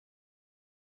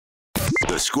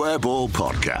The Square Ball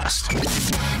Podcast.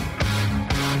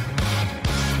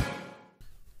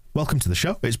 Welcome to the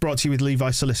show. It's brought to you with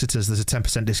Levi Solicitors. There's a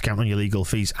 10% discount on your legal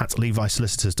fees at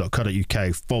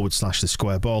levisolicitors.co.uk/the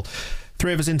square ball.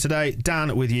 Three of us in today.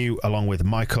 Dan with you, along with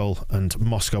Michael, and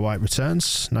Moscow White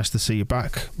returns. Nice to see you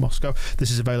back, Moscow.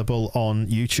 This is available on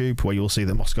YouTube, where you'll see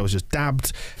that Moscow has just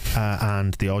dabbed,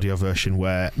 and the audio version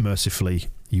where, mercifully,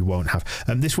 you won't have.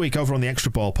 This week, over on the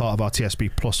Extra Ball, part of our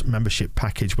TSB Plus membership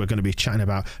package, we're going to be chatting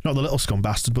about, not the little scum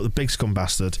bastard, but the big scum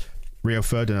bastard, Rio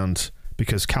Ferdinand,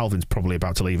 because Kalvin's probably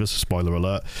about to leave us, spoiler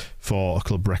alert, for a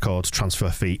club record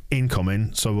transfer fee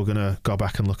incoming. So we're going to go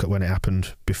back and look at when it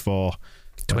happened before.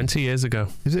 20 years ago.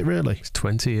 Is it really? It's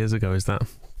 20 years ago, is that?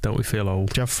 Don't we feel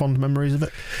old? Do you have fond memories of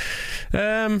it?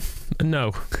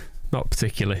 No, not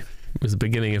particularly. It was the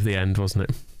beginning of the end, wasn't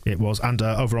it? It was. And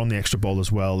over on the Extra Ball as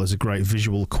well, there's a great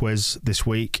visual quiz this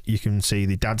week. You can see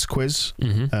the dad's quiz,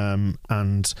 and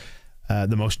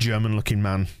the most German-looking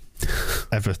man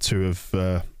ever to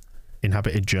have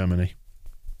inhabited Germany.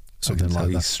 Something like that. I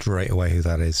can tell you straight away who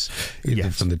that is.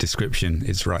 Yes. From the description,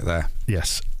 it's right there.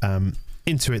 Yes.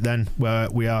 Into it then,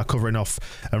 where we are covering off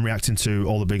and reacting to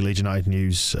all the big Leeds United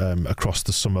news across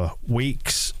the summer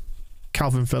weeks.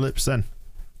 Kalvin Phillips then,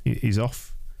 he's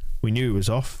off. We knew he was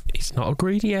off. He's not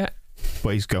agreed yet.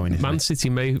 But he's going. Man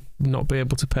City may not be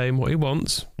able to pay him what he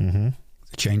wants. The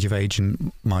change of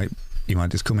agent he might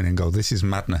just come in and go, this is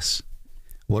madness.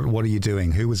 What are you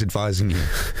doing? Who was advising you?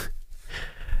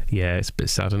 Yeah, it's a bit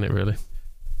sad, isn't it, really?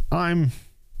 I'm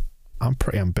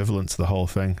pretty ambivalent to the whole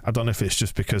thing. I don't know if it's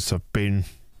just because I've been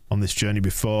on this journey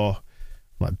before,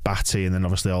 like Batty, and then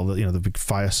obviously all the the big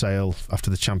fire sale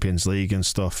after the Champions League and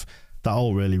stuff. That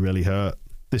all really, really hurt.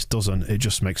 This doesn't. It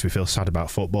just makes me feel sad about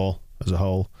football as a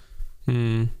whole.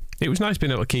 It was nice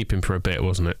being able to keep him for a bit,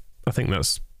 wasn't it? I think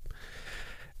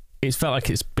it's felt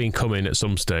like it's been coming at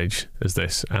some stage as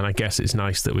this, and I guess it's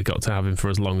nice that we got to have him for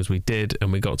as long as we did,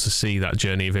 and we got to see that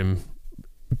journey of him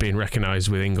being recognised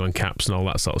with England caps and all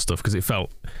that sort of stuff, because it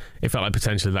felt like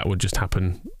potentially that would just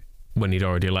happen when he'd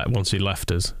already once he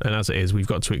left us, and as it is, we've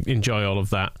got to enjoy all of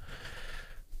that.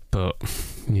 But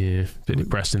yeah, a bit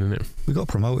depressing, isn't it? We got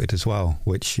promoted as well,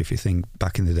 which, if you think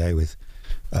back in the day with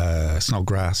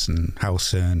Snodgrass and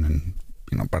Howson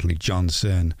and Bradley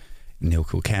Johnson, Neil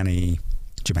Kilkenny,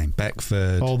 Jermaine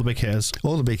Beckford, all the big hitters,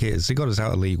 they got us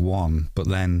out of League One. But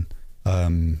then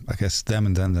I guess them,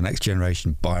 and then the next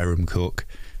generation, Byram, Cook,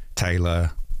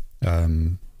 Taylor,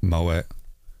 Mowat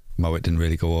didn't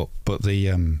really go up, but they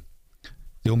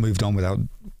all moved on without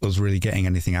us really getting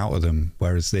anything out of them,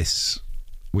 whereas this,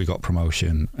 we got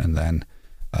promotion, and then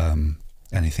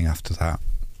anything after that,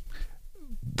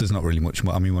 there's not really much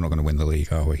more. I mean, we're not going to win the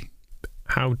league, are we?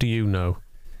 How do you know?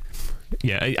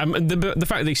 Yeah, the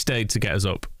fact that he stayed to get us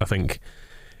up, I think,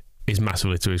 is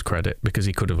massively to his credit, because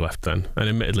he could have left then, and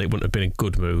admittedly it wouldn't have been a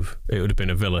good move. It would have been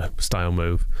a Villa style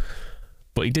move,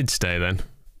 but he did stay then,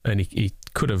 and he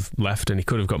could have left and he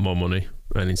could have got more money,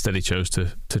 and instead he chose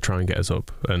to try and get us up,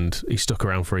 and he stuck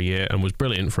around for a year and was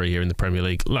brilliant for a year in the Premier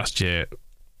League. Last year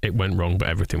it went wrong, but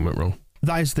everything went wrong.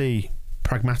 That is the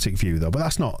pragmatic view, though, but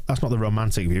that's not the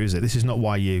romantic view, is it? This is not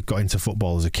why you got into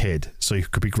football as a kid, so you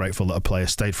could be grateful that a player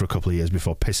stayed for a couple of years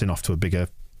before pissing off to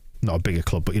not a bigger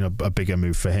club, but a bigger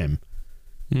move for him.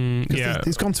 Yeah,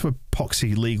 he's gone to a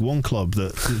poxy League One club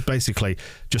that is basically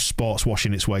just sports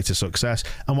washing its way to success.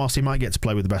 And whilst he might get to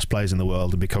play with the best players in the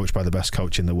world and be coached by the best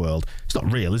coach in the world, it's not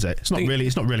real, is it? It's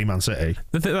not really Man City.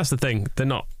 That's the thing. They're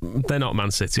not Man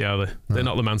City, are they? They're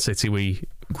not the Man City we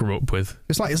grew up with.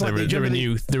 They're a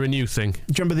new thing. Do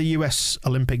you remember the US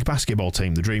Olympic basketball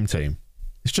team, the Dream Team?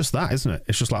 It's just that, isn't it?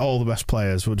 It's just like all the best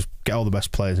players. We'll just get all the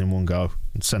best players in one go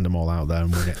and send them all out there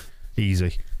and win it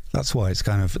easy. That's why it's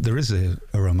kind of, there is a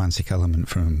romantic element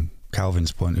from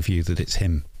Kalvin's point of view, that it's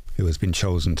him who has been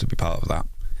chosen to be part of that.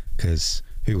 Because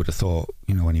who would have thought,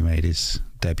 when he made his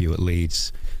debut at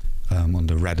Leeds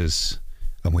under Redders,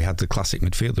 and we had the classic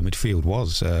midfield. The midfield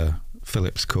was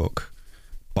Phillips, Cook,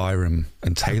 Byram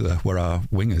and Taylor were our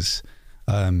wingers.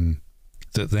 That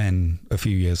then a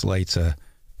few years later,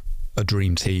 a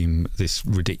dream team, this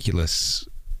ridiculous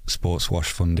sports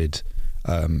wash funded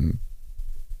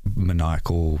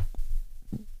maniacal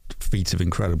feat of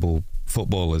incredible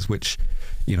footballers, which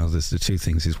there's the two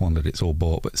things, is one, that it's all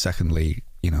bought, but secondly,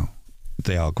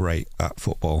 they are great at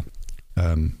football,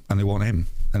 and they want him,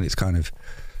 and it's kind of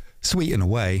sweet in a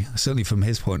way. Certainly from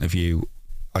his point of view,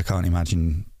 I can't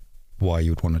imagine why you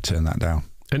would want to turn that down.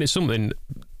 And it's something,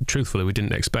 truthfully, we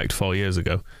didn't expect 4 years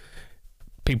ago.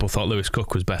 People thought Lewis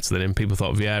Cook was better than him. People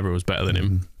thought Vieira was better than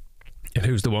him. And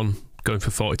who's the one going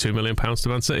for £42 million to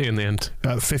Man City in the end.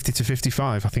 50 to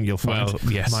 55, I think you'll find.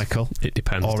 Well, yes, Michael. It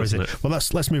depends, or is doesn't it? Well,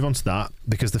 let's move on to that,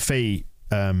 because the fee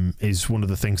is one of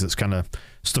the things that's kind of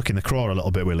stuck in the craw a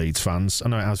little bit with Leeds fans. I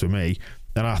know it has with me,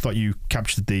 and I thought you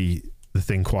captured the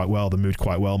thing quite well, the mood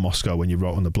quite well, Moscow, when you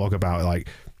wrote on the blog about it, like,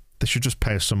 they should just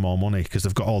pay us some more money because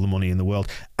they've got all the money in the world,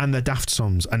 and they're daft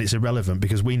sums, and it's irrelevant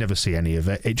because we never see any of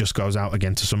it. It just goes out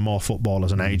again to some more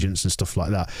footballers and agents and stuff like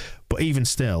that. But even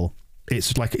still,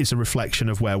 it's like, it's a reflection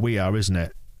of where we are, isn't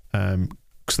it?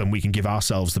 Because then we can give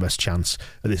ourselves the best chance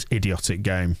at this idiotic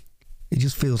game. It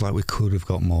just feels like we could have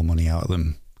got more money out of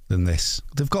them than this.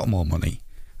 They've got more money.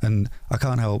 And I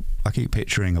can't help, I keep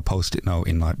picturing a post-it note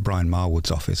in like Brian Marwood's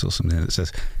office or something that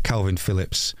says, Kalvin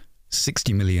Phillips,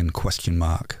 60 million ? Or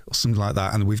something like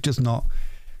that. And we've just not,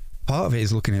 part of it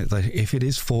is looking at, like, if it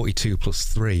is 42 plus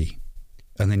 3,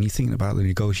 and then you're thinking about the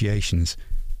negotiations,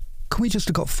 can we just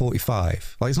have got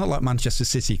 45? Like, it's not like Manchester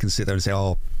City can sit there and say,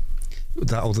 oh,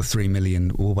 that other 3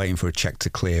 million, we're waiting for a check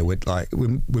to clear. We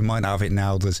might have it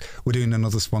now. We're doing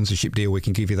another sponsorship deal. We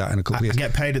can give you that in a couple of years.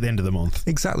 Get paid at the end of the month.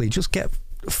 Exactly. Just get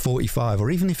 45, or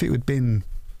even if it would have been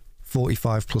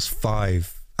 45 plus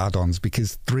 5 add-ons,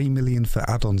 because 3 million for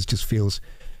add-ons just feels,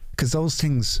 because those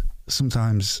things,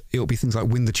 sometimes it'll be things like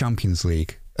win the Champions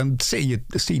League, and City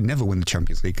never win the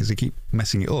Champions League because they keep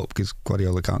messing it up because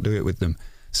Guardiola can't do it with them.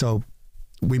 So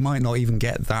we might not even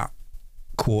get that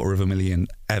 $250,000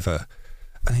 ever.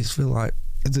 And I just feel like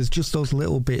there's just those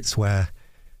little bits where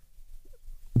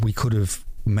we could have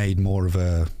made more of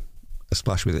a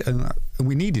splash with it, and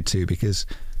we needed to, because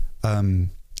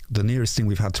the nearest thing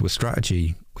we've had to a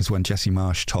strategy was when Jesse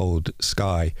Marsh told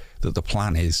Sky that the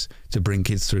plan is to bring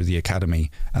kids through the academy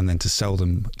and then to sell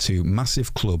them to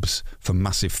massive clubs for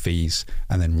massive fees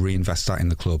and then reinvest that in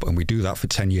the club, and we do that for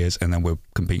 10 years and then we're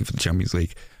competing for the Champions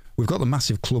League. We've got the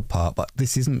massive club part, but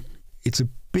this isn't, it's a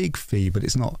big fee, but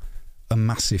it's not a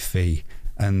massive fee.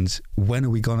 And when are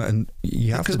we gonna? And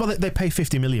you have to. Well, they pay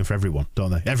 50 million for everyone,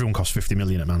 don't they? Everyone costs 50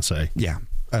 million at Man City. Yeah,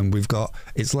 and we've got,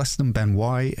 it's less than Ben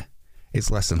White, it's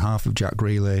less than half of Jack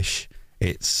Grealish.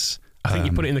 It's. I think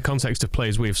you put it in the context of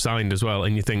players we've signed as well,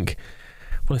 and you think,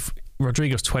 well, if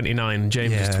Rodrigo's 29,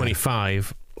 James is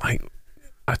 25, like,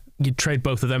 you'd trade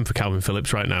both of them for Kalvin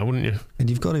Phillips right now, wouldn't you? And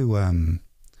you've got to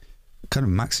kind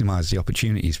of maximise the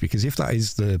opportunities, because if that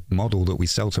is the model that we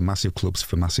sell to massive clubs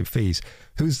for massive fees,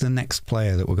 who's the next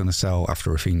player that we're going to sell after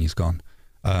Raphinha's gone?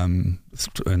 And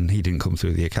he didn't come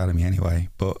through the academy anyway,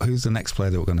 but who's the next player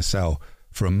that we're going to sell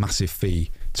for a massive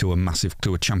fee to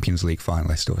a Champions League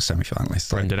finalist or a semi-finalist?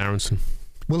 Brendan Aronson.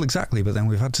 Well, exactly, but then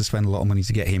we've had to spend a lot of money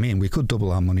to get him in. We could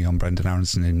double our money on Brendan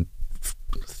Aronson in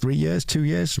 2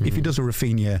 years. If he does a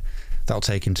Raphinha, that'll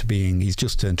take him to being, he's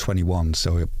just turned 21,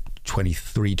 so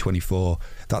 23, 24,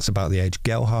 that's about the age.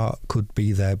 Gelhardt could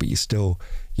be there, but you still,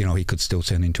 he could still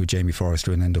turn into a Jamie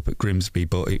Forrester and end up at Grimsby.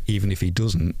 But even if he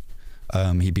doesn't,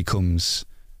 he becomes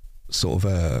sort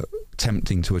of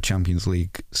tempting to a Champions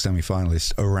League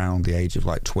semi-finalist around the age of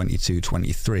like 22,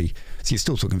 23. So you're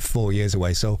still talking 4 years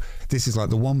away. So this is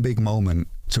like the one big moment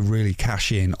to really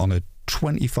cash in on a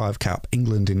 25 cap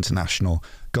England international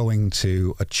going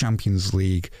to a Champions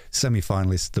League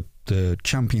semi-finalist, the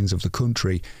champions of the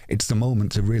country. It's the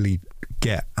moment to really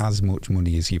get as much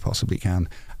money as you possibly can,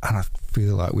 and I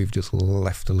feel like we've just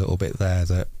left a little bit there.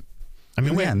 That, I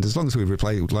mean, in the end, as long as we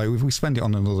replace, like, if we spend it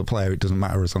on another player, it doesn't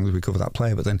matter as long as we cover that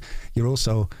player. But then you're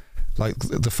also like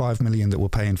the 5 million that we're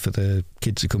paying for the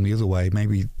kids to come the other way.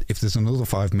 Maybe if there's another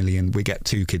 5 million, we get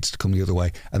 2 kids to come the other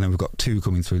way, and then we've got 2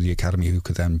 coming through the academy who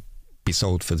could then be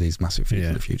sold for these massive fees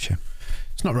in the future.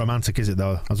 It's not romantic, is it,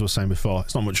 though? As I was saying before,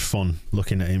 it's not much fun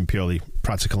looking at it in purely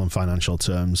practical and financial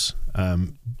terms.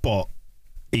 But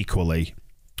equally,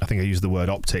 I think I used the word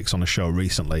optics on a show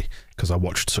recently because I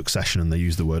watched Succession and they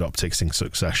used the word optics in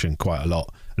Succession quite a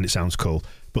lot, and it sounds cool.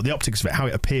 But the optics of it, how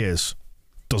it appears,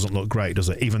 doesn't look great, does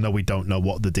it? Even though we don't know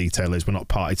what the detail is, we're not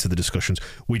party to the discussions.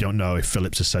 We don't know if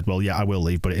Phillips has said, well, yeah, I will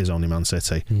leave, but it is only Man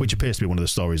City, which appears to be one of the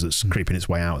stories that's creeping its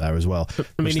way out there as well.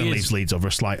 I mean, which then leaves over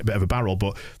a slight bit of a barrel,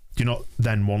 but do you not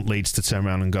then want Leeds to turn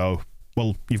around and go,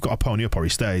 well, you've got to pony up or he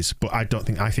stays? But I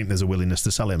think there's a willingness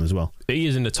to sell him as well. He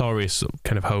is a notorious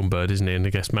kind of home bird, isn't he? And I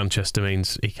guess Manchester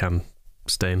means he can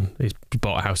stay in. He's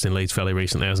bought a house in Leeds fairly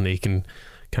recently, hasn't he? He can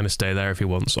kind of stay there if he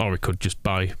wants, or he could just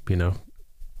buy,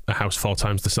 a house 4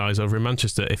 times the size over in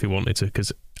Manchester if he wanted to,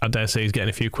 because I dare say he's getting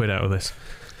a few quid out of this.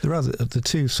 There are the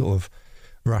 2 sort of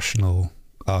rational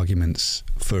arguments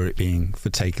for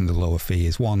taking the lower fee.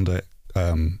 Is one that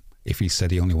if he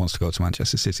said he only wants to go to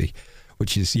Manchester City,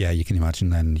 which is, you can imagine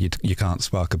then you can't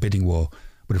spark a bidding war.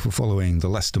 But if we're following the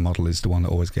Leicester model, is the one that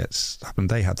always gets happened.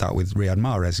 They had that with Riyad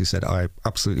Mahrez, who said, I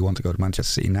absolutely want to go to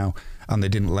Manchester City now, and they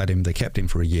didn't let him. They kept him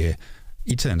for a year.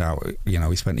 He turned out,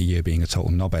 he spent a year being a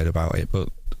total knobhead about it,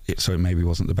 so it maybe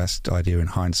wasn't the best idea in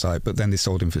hindsight. But then they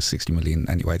sold him for 60 million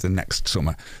anyway the next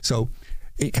summer. So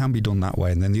it can be done that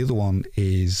way. And then the other one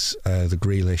is the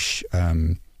Grealish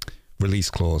release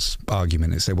clause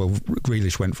argument. They say, well,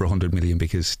 Grealish went for 100 million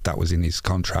because that was in his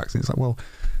contract. And it's like, well,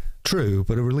 true,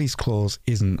 but a release clause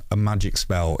isn't a magic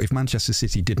spell. If Manchester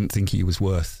City didn't think he was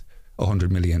worth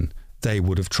 100 million, they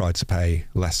would have tried to pay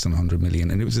less than 100 million.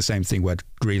 And it was the same thing where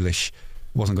Grealish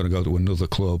wasn't going to go to another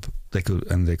club. They could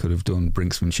have done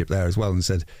brinksmanship there as well and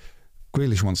said,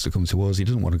 Grealish wants to come to us. He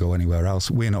doesn't want to go anywhere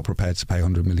else. We're not prepared to pay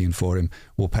 100 million for him.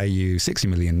 We'll pay you 60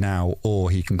 million now,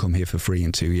 or he can come here for free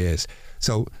in 2 years.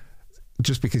 So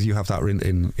just because you have that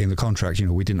in the contract,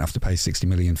 we didn't have to pay 60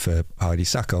 million for Heidi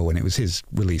Sacco when it was his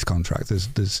release contract.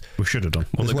 We should have done.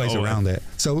 There's ways around it.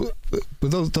 So,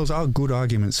 but those are good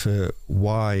arguments for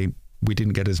why we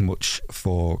didn't get as much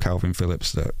for Kalvin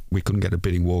Phillips, that we couldn't get a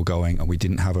bidding war going, and we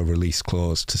didn't have a release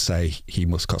clause to say he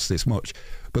must cost this much.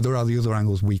 But there are the other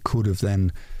angles. We could have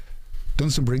then done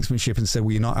some brinksmanship and said,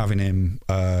 well, you're not having him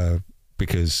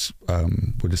because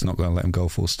we're just not going to let him go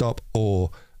full stop, or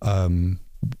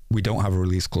we don't have a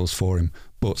release clause for him,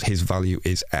 but his value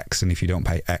is X, and if you don't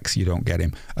pay X, you don't get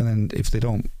him. And then if they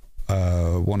don't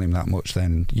want him that much,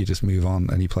 then you just move on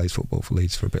and he plays football for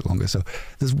Leeds for a bit longer. So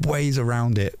there's ways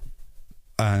around it.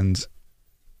 And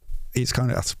it's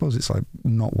kind of, I suppose it's like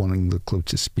not wanting the club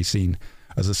to be seen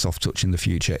as a soft touch in the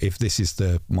future if this is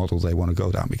the model they want to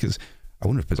go down. Because I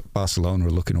wonder if Barcelona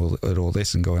are looking at all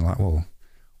this and going like, well,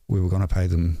 we were going to pay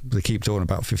them. They keep talking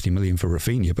about 50 million for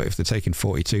Raphinha, but if they're taking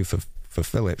 42 for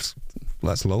Phillips,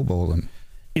 let's lowball them.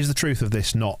 Is the truth of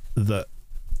this not that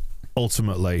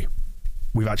ultimately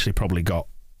we've actually probably got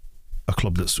a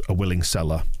club that's a willing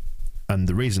seller, and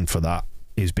the reason for that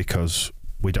is because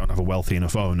we don't have a wealthy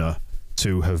enough owner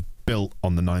to have built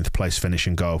on the 9th place finish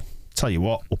and go, tell you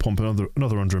what, we'll pump another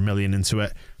 100 million into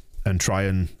it and try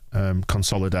and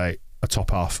consolidate a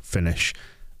top half finish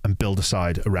and build a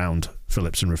side around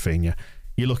Phillips and Raphinha.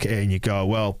 You look at it and you go,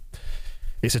 well,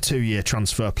 it's a 2-year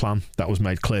transfer plan that was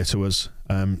made clear to us,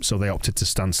 so they opted to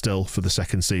stand still for the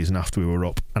second season after we were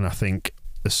up. And I think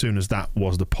as soon as that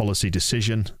was the policy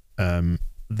decision,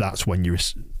 that's when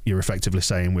you're effectively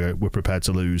saying we're prepared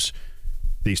to lose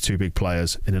these two big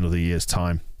players in another year's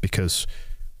time because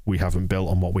we haven't built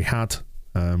on what we had.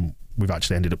 We've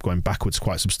actually ended up going backwards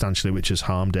quite substantially, which has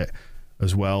harmed it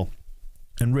as well.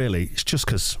 And really, it's just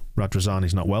because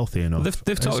Radrizzani's not wealthy enough.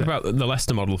 They've talked about the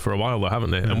Leicester model for a while, though, haven't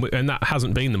they? Yeah. And that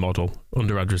hasn't been the model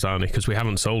under Radrizzani because we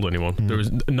haven't sold anyone.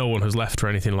 No one has left for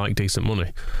anything like decent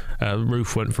money.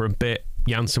 Roof went for a bit,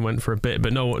 Janssen went for a bit,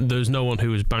 but there's no one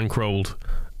who has bankrolled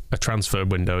a transfer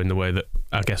window in the way that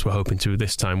I guess we're hoping to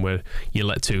this time, where you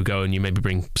let 2 go and you maybe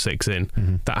bring 6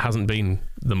 in. That hasn't been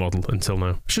the model until now.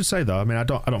 I should say though, I mean, I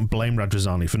don't blame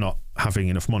Radrizzani for not having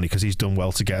enough money because he's done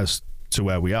well to get us to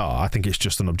where we are. I think it's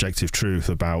just an objective truth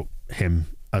about him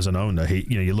as an owner.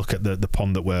 You look at the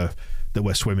pond that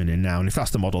we're swimming in now, and if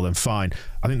that's the model, then fine.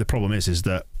 I think the problem is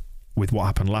that with what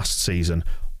happened last season,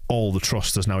 all the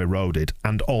trust has now eroded,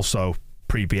 and also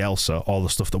pre-Bielsa, all the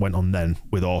stuff that went on then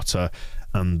with Orta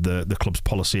and the club's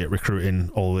policy at recruiting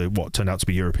all the what turned out to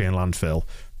be European landfill,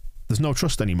 there's no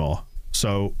trust anymore.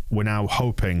 So we're now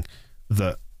hoping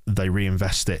that they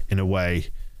reinvest it in a way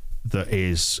that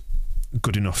is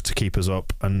good enough to keep us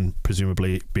up and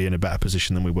presumably be in a better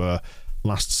position than we were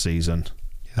last season.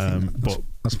 But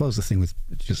I suppose the thing with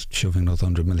just shoving another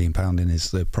 £100 million in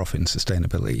is the profit and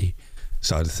sustainability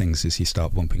side of things. Is you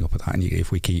start bumping up at that, and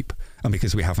if we keep, and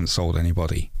because we haven't sold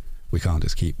anybody, we can't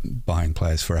just keep buying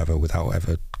players forever without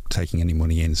ever taking any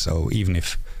money in. So even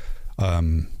if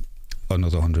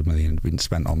another 100 million had been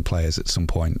spent on players, at some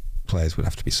point players would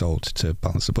have to be sold to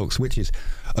balance the books, which is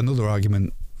another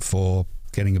argument for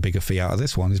getting a bigger fee out of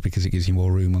this one, is because it gives you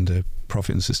more room under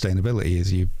profit and sustainability.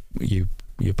 Is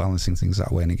you're balancing things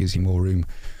that way, and it gives you more room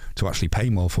to actually pay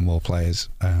more for more players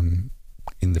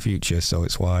in the future. So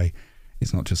it's why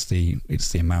it's not just the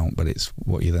amount, but it's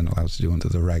what you're then allowed to do under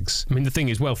the regs. I mean, the thing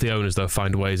is, wealthy owners though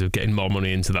find ways of getting more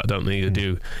money into that, don't they?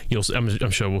 I'm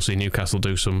sure we'll see Newcastle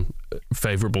do some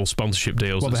favourable sponsorship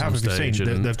deals. Well, they have.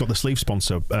 They've got the sleeve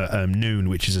sponsor Noon,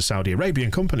 which is a Saudi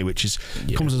Arabian company, which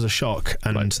comes as a shock,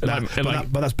 and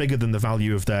but that's bigger than the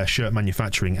value of their shirt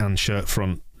manufacturing and shirt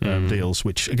front deals,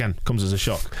 which again comes as a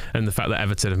shock. And the fact that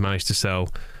Everton have managed to sell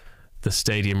the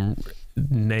stadium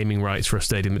naming rights for a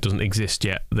stadium that doesn't exist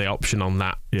yet, the option on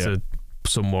that to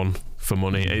someone for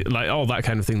money, like all that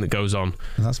kind of thing that goes on.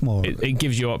 And that's more. It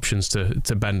gives you options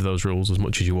to bend those rules as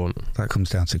much as you want. That comes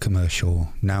down to commercial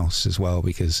nous as well,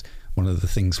 because one of the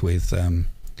things with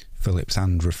Phillips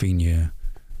and Raphinha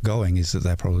going is that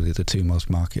they're probably the two most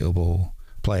marketable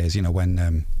players. You know,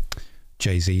 when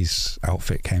Jay-Z's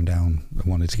outfit came down and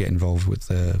wanted to get involved with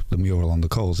the mural on the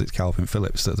Coles, it's Kalvin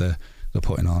Phillips that they're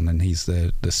putting on, and he's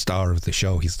the star of the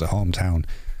show. He's the hometown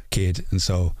kid, and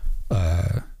so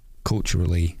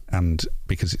culturally, and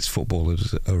because it's football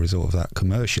as a result of that,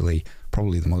 commercially,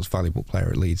 probably the most valuable player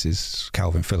at Leeds is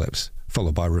Kalvin Phillips,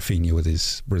 followed by Raphinha with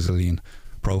his Brazilian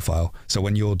profile. So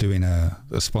when you're doing a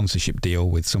sponsorship deal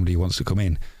with somebody who wants to come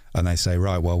in, and they say,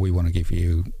 right, well, we want to give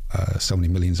you so many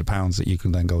millions of pounds that you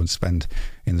can then go and spend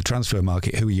in the transfer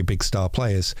market. Who are your big star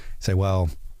players? Say,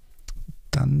 well,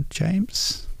 Dan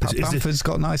James. Bamford's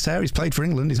got nice hair. He's played for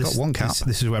England. He's got one cap.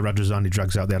 This is where Radrazani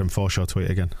drags out the Adam Forshaw tweet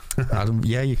again. Adam,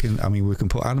 yeah, you can. I mean, we can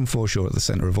put Adam Forshaw at the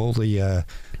centre of all the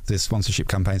sponsorship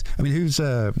campaigns. I mean, whose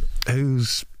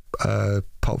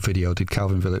pop video did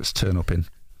Kalvin Phillips turn up in?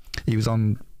 He was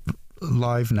on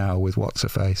Live Now with what's her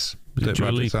face that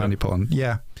Radrazani put on.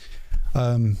 Yeah.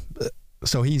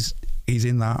 So he's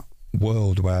in that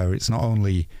world where it's not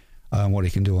only what he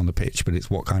can do on the pitch, but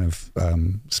it's what kind of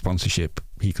sponsorship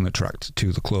he can attract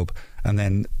to the club. And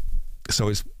then, so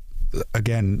it's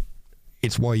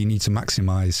why you need to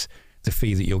maximise the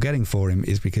fee that you're getting for him,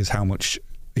 is because how much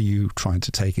are you trying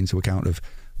to take into account of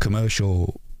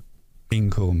commercial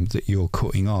income that you're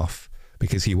cutting off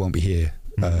because he won't be here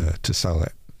to sell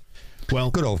it. Well,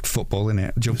 good old football, isn't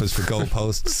it? Jumpers for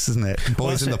goalposts, isn't it?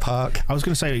 Boys in the park. I was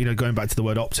going to say, going back to the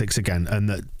word optics again, and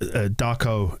that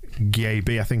Darko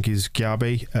Gyabi, I think is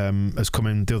Gyabi, has come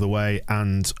in the other way,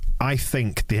 and I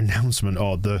think the announcement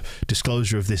or the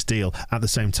disclosure of this deal at the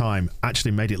same time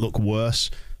actually made it look worse,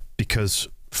 because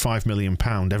 £5 million,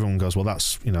 everyone goes, well,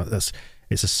 that's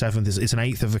it's a seventh, it's an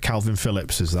eighth of a Kalvin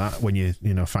Phillips, is that, when you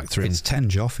factor in? It's 10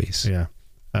 Joffies. Yeah.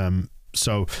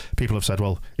 So people have said,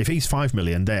 well, if he's $5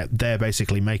 million, they're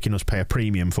basically making us pay a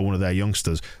premium for one of their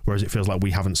youngsters, whereas it feels like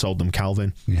we haven't sold them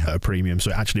Kalvin at a premium. So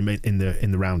it actually made, in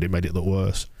the round, it made it look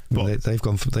worse. But well,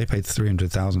 they paid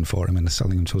 300,000 for him, and they're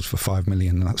selling him to us for $5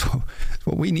 million, and that's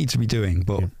what we need to be doing.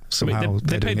 But somehow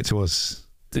they're doing it to us.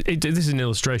 This is an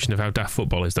illustration of how daft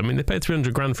football is. I mean, they paid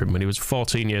 300 grand for him when he was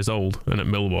 14 years old and at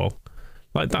Millwall.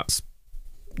 Like, that's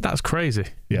crazy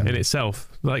in itself.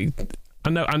 Like, I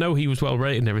know he was well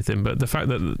rated and everything, but the fact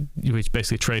that he was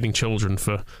basically trading children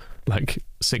for like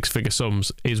six-figure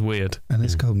sums is weird. And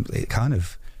this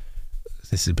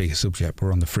is a bigger subject.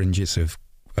 We're on the fringes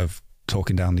of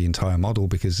talking down the entire model,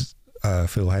 because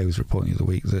Phil Hay was reporting the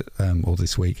week that, or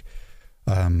this week,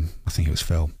 I think it was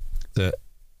Phil, that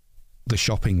the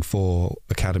shopping for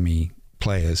academy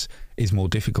players is more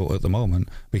difficult at the moment,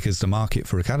 because the market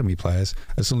for academy players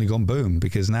has suddenly gone boom,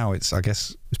 because now it's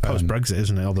post-Brexit,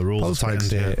 isn't it? All the rules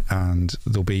post-Brexit, and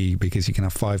there'll be, because you can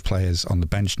have 5 players on the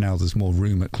bench now, there's more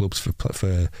room at clubs for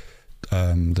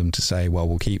them to say, well,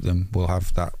 we'll keep them, we'll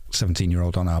have that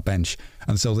 17-year-old on our bench,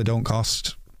 and so they don't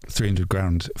cost 300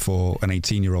 grand for an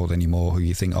 18-year-old anymore, who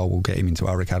you think, oh, we'll get him into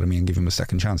our academy and give him a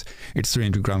second chance. It's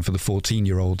 300 grand for the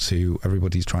 14-year-olds who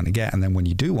everybody's trying to get, and then when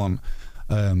you do want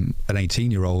an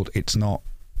 18-year-old, it's not,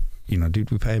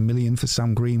 did we pay $1 million for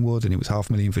Sam Greenwood, and it was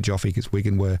 $500,000 for Joffy because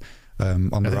Wigan were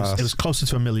on the arse. It was closer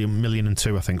to $1 million and $2 million,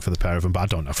 I think, for the pair of them, but I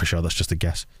don't know for sure. That's just a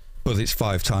guess. But it's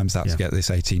 5 times that to get this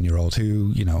 18-year-old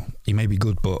who, he may be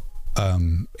good, but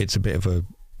it's a bit of a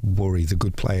worry. The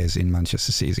good players in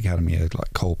Manchester City's academy are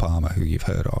like Cole Palmer, who you've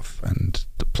heard of, and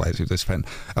the players who they spent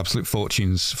absolute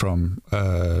fortunes from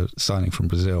signing from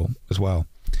Brazil as well.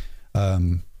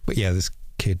 But yeah, this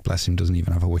kid, bless him, doesn't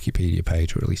even have a Wikipedia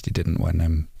page, or at least he didn't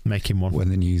when make him one when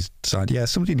the news signed. Yeah,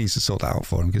 somebody needs to sort that out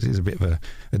for him, because he's a bit of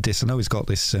a diss. I know he's got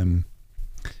this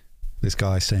this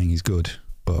guy saying he's good,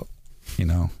 but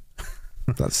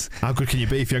that's how good can you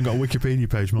be if you haven't got a Wikipedia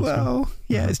page? Well,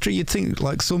 yeah, it's true. You'd think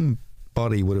like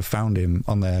somebody would have found him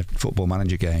on their Football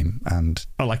Manager game, and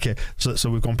I like it.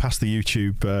 So we've gone past the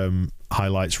YouTube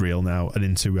highlights reel now and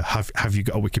into have you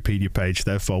got a Wikipedia page?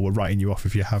 Therefore, we're writing you off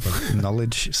if you haven't.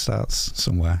 Knowledge starts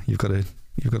somewhere. You've got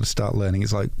to start learning.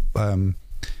 It's like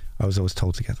I was always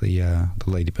told to get the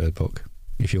Ladybird book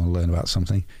if you want to learn about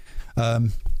something.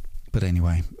 But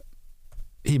anyway,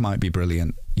 he might be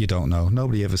brilliant. You don't know.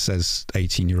 Nobody ever says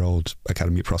 18-year-old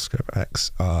academy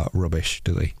prospects are rubbish,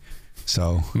 do they?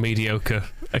 So mediocre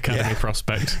academy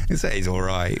prospect. He's all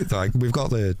right. Like, we've got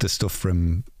the stuff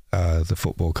from the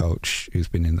football coach who's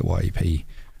been in the YEP,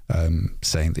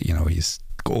 saying that he's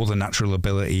got all the natural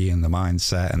ability and the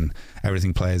mindset and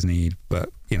everything players need. But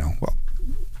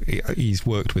he's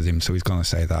worked with him, so he's going to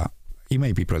say that. he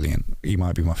may be brilliant. He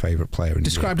might be my favourite player.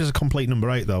 Described as a complete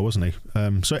number 8, though, wasn't he?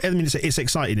 So I mean, it's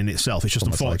exciting in itself. It's just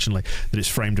almost unfortunately that it's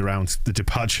framed around the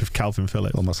departure of Kalvin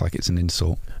Phillips. Almost like it's an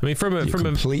insult. I mean, from a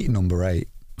complete number 8.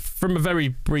 From a very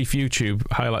brief YouTube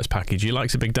highlights package, he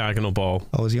likes a big diagonal ball.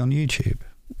 Oh, is he on YouTube?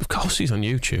 Of course, he's on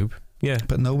YouTube. Yeah,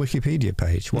 but no Wikipedia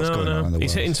page. What's going on in the world?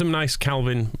 He's hitting some nice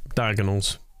Kalvin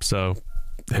diagonals. So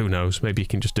who knows? Maybe he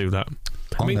can just do that.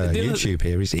 On YouTube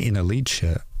here, he's in a Leeds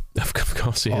shirt. Of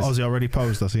course he is. Has he already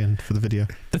posed at the end for the video?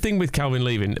 The thing with Kalvin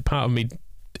leaving, part of me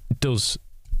does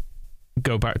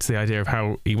go back to the idea of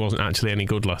how he wasn't actually any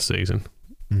good last season,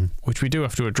 which we do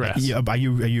have to address. Are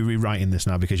you rewriting this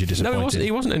now because you're disappointed? No,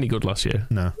 he wasn't any good last year.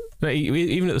 No.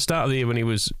 Even at the start of the year when he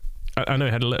was... I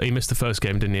know he missed the first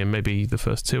game, didn't he? And maybe the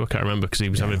first 2, I can't remember, because he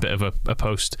was having a bit of a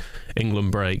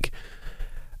post-England break.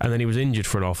 And then he was injured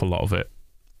for an awful lot of it.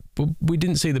 But we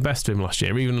didn't see the best of him last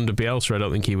year. Even under Bielsa, I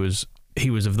don't think he was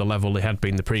of the level he had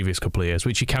been the previous couple of years,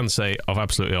 which you can say of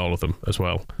absolutely all of them as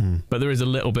well. But there is a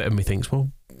little bit of me thinks,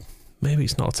 well, maybe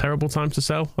it's not a terrible time to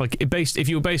sell. Like, if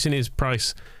you were basing his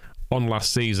price on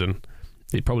last season,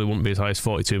 it probably wouldn't be as high as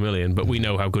 42 million, but we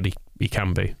know how good he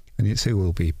can be. And it's who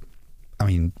will be... I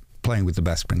mean, playing with the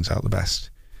best brings out the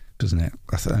best, doesn't it?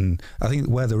 And I think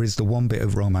where there is the one bit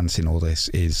of romance in all this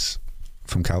is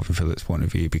from Kalvin Phillips' point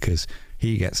of view, because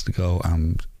he gets to go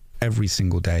and every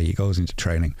single day he goes into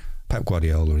training. Pep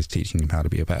Guardiola is teaching him how to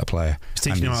be a better player. He's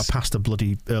teaching him how to pass the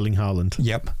bloody Erling Haaland.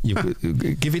 Yep.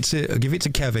 Give it to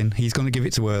Kevin. He's going to give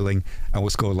it to Erling, and we'll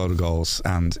score a load of goals.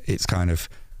 And it's kind of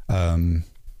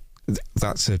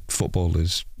that's a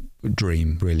footballer's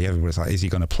dream, really. Everybody's like, is he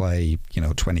going to play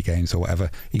 20 games or whatever?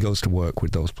 He goes to work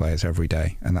with those players every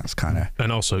day, and that's kind of...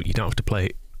 And also, you don't have to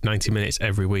play 90 minutes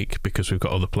every week because we've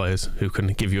got other players who can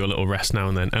give you a little rest now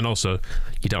and then. And also,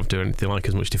 you don't have to do anything like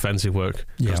as much defensive work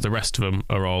because the rest of them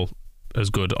are all as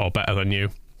good or better than you,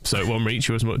 so it won't reach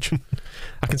you as much.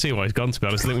 I can see why he's gone, to be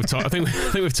honest. I think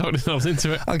we've talked ourselves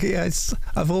into it. Okay, yeah,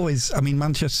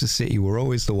 Manchester City were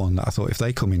always the one that I thought if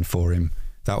they come in for him,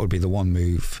 that would be the one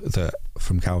move that,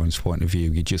 from Kalvin's point of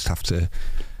view, you just have to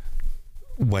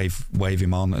wave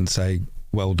him on and say,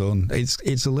 well done.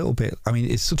 It's a little bit... I mean,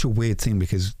 it's such a weird thing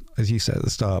because, as you said at the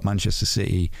start, Manchester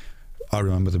City, I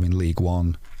remember them in League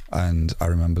One, and I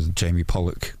remember Jamie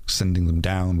Pollock sending them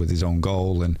down with his own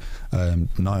goal, and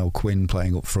Niall Quinn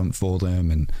playing up front for them,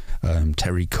 and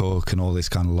Terry Cook and all this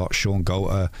kind of lot, Sean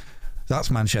Goater. That's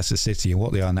Manchester City, and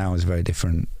what they are now is a very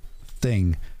different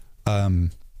thing.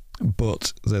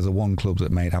 But they're the one club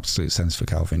that made absolute sense for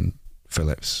Kalvin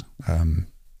Phillips.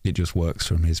 It just works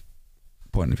from his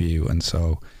point of view, and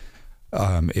so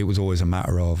it was always a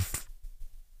matter of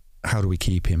how do we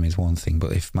keep him is one thing,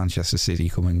 but if Manchester City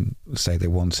come and say they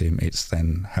want him, it's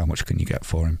then how much can you get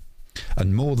for him?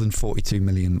 And more than 42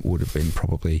 million would have been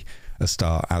probably a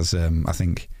start, as I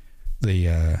think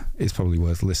it's probably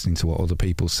worth listening to what other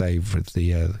people say.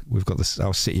 We've got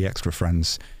our City Extra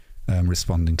friends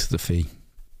responding to the fee.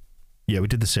 Yeah, we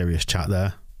did the serious chat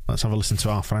there. Let's have a listen to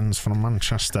our friends from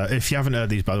Manchester. If you haven't heard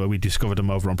these, by the way, we discovered them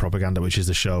over on Propaganda, which is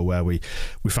the show where we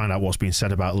find out what's being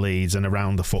said about Leeds and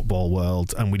around the football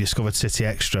world. And we discovered City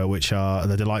Extra, which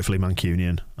they're delightfully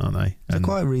Mancunian, aren't they? They're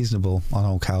quite reasonable on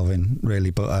old Kalvin,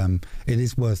 really, but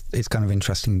it's kind of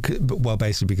interesting. Well,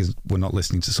 basically because we're not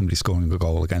listening to somebody scoring a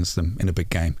goal against them in a big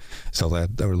game, so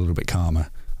they're a little bit calmer.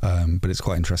 But it's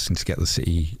quite interesting to get the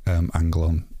City angle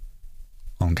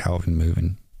on Kalvin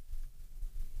moving.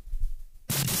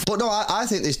 But no, I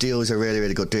think this deal is a really,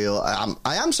 really good deal.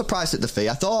 I am surprised at the fee.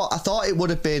 I thought it would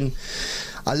have been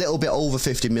a little bit over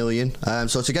 50 million.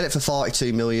 So to get it for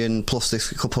 42 million plus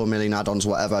this couple of million add-ons,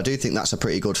 whatever, I do think that's a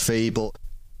pretty good fee. But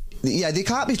yeah, they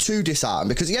can't be too disheartened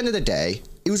because at the end of the day,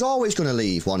 he was always going to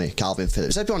leave, wasn't he, Kalvin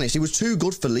Phillips? Let's be honest, he was too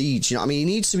good for Leeds. You know what I mean?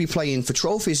 He needs to be playing for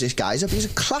trophies, this guy. He's a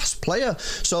class player.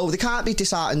 So they can't be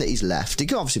disheartened that he's left. He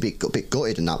could obviously be a bit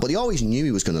gutted and that, but he always knew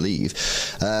he was going to leave.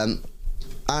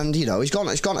 And he's gone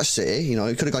to City. He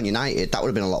could have gone United. That would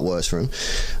have been a lot worse for him.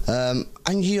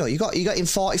 And you got him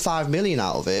 45 million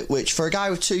out of it, which for a guy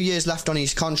with 2 years left on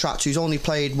his contract, who's only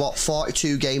played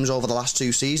 42 games over the last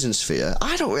 2 seasons for you,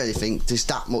 I don't really think there's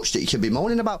that much that you can be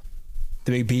moaning about.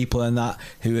 The big people and that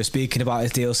who are speaking about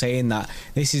his deal, saying that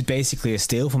this is basically a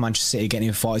steal for Manchester City, getting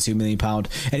him £42 million. And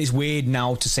it's weird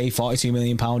now to say £42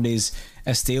 million is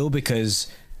a steal because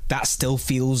that still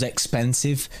feels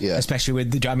expensive, especially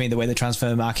with the way the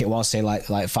transfer market was, say like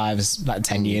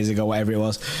 10 years ago, whatever it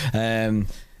was.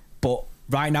 But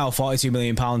right now, £42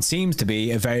 million seems to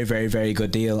be a very, very, very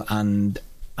good deal, and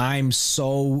I'm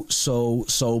so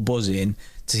buzzing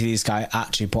to see this guy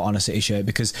actually put on a City shirt,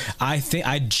 because I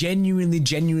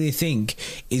genuinely think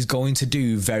he's going to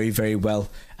do very, very well,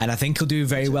 and I think he'll do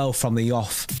very well from the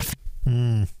off.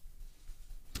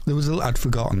 There was I'd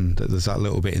forgotten that there's that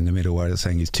little bit in the middle where they're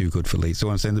saying he's too good for Leeds. So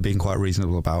I'm saying they're being quite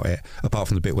reasonable about it, apart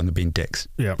from the bit when they're being dicks.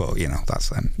 Yeah. But, that's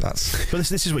them. But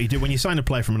this is what you do. When you sign a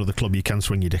player from another club, you can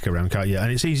swing your dick around, can't you?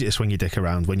 And it's easy to swing your dick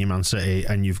around when you're Man City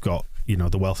and you've got,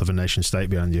 the wealth of a nation state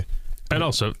behind you. And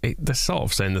also, they're sort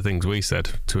of saying the things we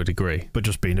said to a degree. But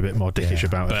just being a bit more dickish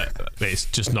about it. But it's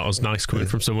just not as nice coming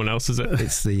from someone else, is it?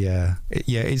 It's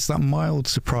it's that mild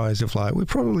surprise of we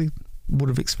probably would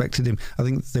have expected him. I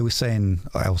think they were saying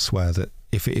elsewhere that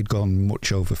if it had gone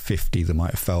much over 50, they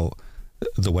might have felt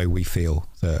the way we feel,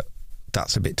 that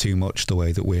that's a bit too much. The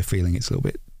way that we're feeling, it's a little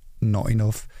bit not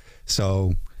enough.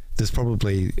 So there's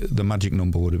probably the magic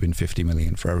number would have been 50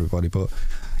 million for everybody. But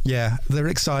yeah, they're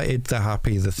excited, they're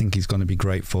happy, they think he's going to be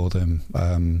great for them.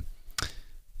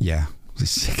 It's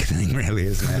sickening, really,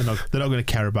 isn't it? They're not going to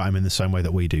care about him in the same way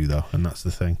that we do, though, and that's the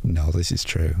thing. No, this is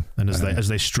true. And as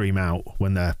they stream out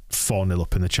when they're 4-0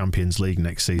 up in the Champions League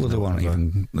next season, well, they won't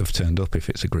even have turned up if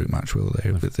it's a group match, will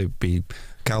they?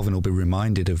 Calvin will be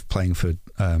reminded of playing for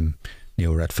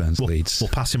Neil Redfern's Leeds. We'll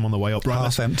pass him on the way up. Right,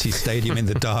 half-empty stadium in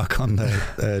the dark on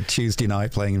the Tuesday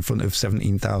night, playing in front of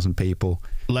 17,000 people.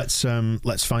 Let's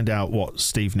find out what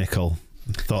Steve Nicol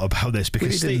thought about this,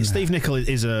 because Steve Nicol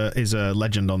is a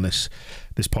legend on this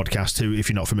podcast, who, if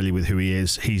you're not familiar with who he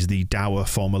is, he's the dour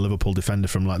former Liverpool defender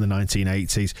from the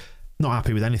 1980s. Not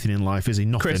happy with anything in life, is he?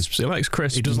 Nothing. Crisps. He likes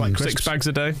crisps. He does like crisps. 6 bags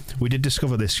a day. We did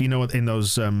discover this, in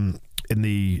those in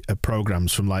the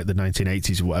programs from the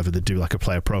 1980s or whatever, they do a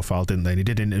player profile, didn't they? And he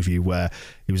did an interview where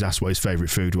he was asked what his favourite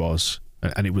food was,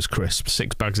 and it was crisps.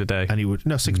 6 bags a day. And he would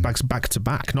 6 bags back to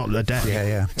back, not a day.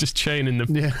 Yeah. Just chaining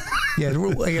them. Yeah. Yeah,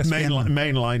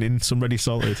 mainlining some ready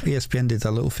salted. ESPN did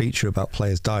that little feature about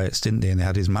players' diets, didn't they? And they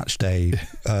had his match day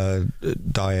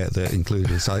diet that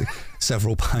included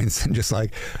several pints and just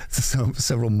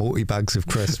several multi-bags of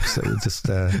crisps that would just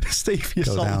Steve,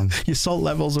 down. Your salt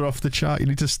levels are off the chart. You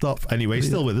need to stop. Anyway, he's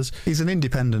still with us. He's an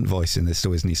independent voice in this,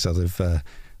 though, isn't he? So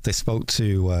they spoke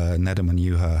to Nedum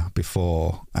Manuha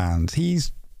before, and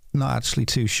he's not actually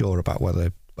too sure about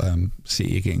whether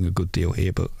City are getting a good deal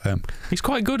here, but he's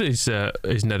quite good. Is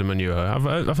Nedum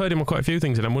Manuha? I've heard him on quite a few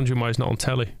things, and I'm wondering why he's not on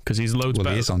telly, because he's loads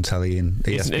better. He is on telly in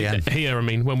ESPN. Here,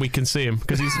 when we can see him,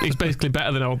 because he's basically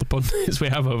better than all the pundits we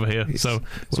have over here. So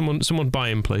someone buy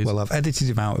him, please. Well, I've edited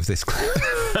him out of this clip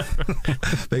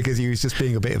because he was just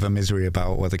being a bit of a misery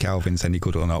about whether Calvin's any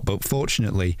good or not. But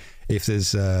fortunately, if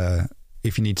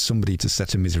you need somebody to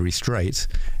set a misery straight,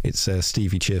 it's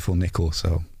Stevie Cheerful Nicol.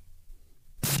 So.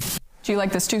 Do you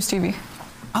like this too, Stevie?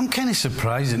 I'm kind of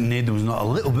surprised that Nedum's not a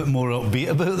little bit more upbeat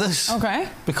about this. Okay.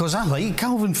 Because I like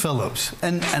Kalvin Phillips,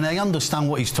 and I understand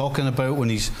what he's talking about when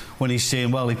he's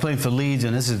saying, well, he's playing for Leeds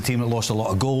and this is a team that lost a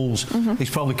lot of goals. He's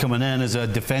probably coming in as a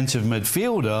defensive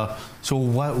midfielder.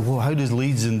 So how does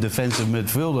Leeds and defensive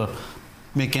midfielder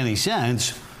make any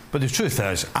sense? But the truth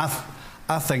is,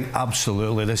 I think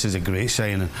absolutely this is a great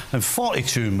signing, and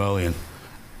 42 million.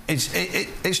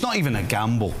 It's not even a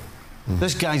gamble.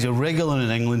 This guy's a regular in an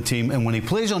England team, and when he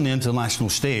plays on the international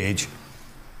stage,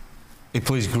 he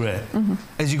plays great.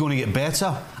 Is he going to get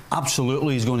better?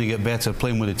 Absolutely, he's going to get better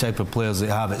playing with the type of players they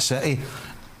have at City.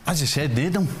 As I said,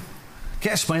 Nedum,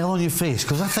 get a smile on your face,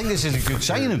 because I think this is a good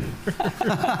signing.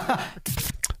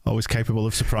 Always capable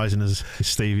of surprising us,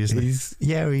 Steve, isn't he?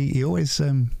 He always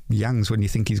yangs when you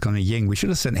think he's going to ying. We should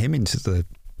have sent him into the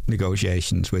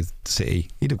negotiations with City.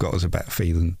 He'd have got us a better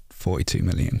fee than 42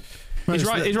 million. He's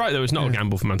right though. It's not a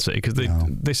gamble for Man City, because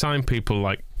they sign people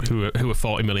who are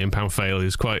 £40 million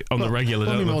failures quite on the regular.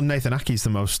 Nathan Ake's the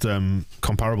most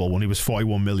comparable one. He was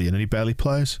 41 million and he barely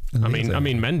plays. I mean,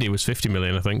 Mendy was 50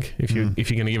 million. I think if you're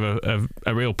going to give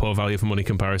a real poor value for money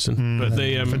comparison, but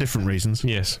they for different reasons.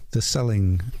 Yes, they're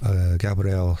selling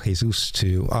Gabriel Jesus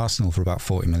to Arsenal for about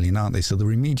 40 million, aren't they? So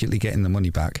they're immediately getting the money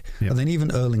back. Yep. And then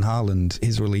even Erling Haaland,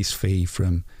 his release fee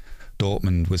from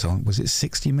Dortmund was it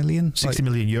 60 million? 60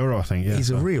 million euro, I think. Yeah, he's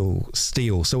a real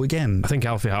steal. So again, I think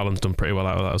Alfie Haaland's done pretty well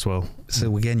out of that as well.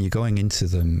 So again, you're going into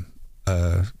them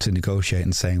to negotiate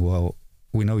and saying, well,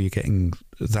 we know you're getting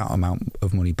that amount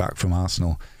of money back from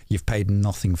Arsenal. You've paid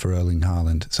nothing for Erling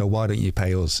Haaland, so why don't you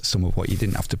pay us some of what you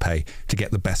didn't have to pay to get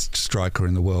the best striker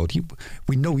in the world?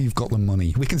 We know you've got the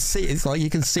money. We can see it's like you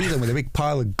can see them with a big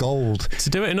pile of gold. To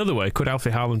do it another way, could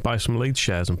Alfie Haaland buy some Leeds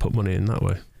shares and put money in that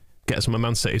way? Get some of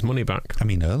Man City's money back. I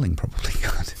mean, Erling probably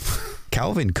could.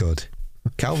 Calvin could.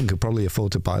 Calvin could probably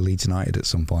afford to buy Leeds United at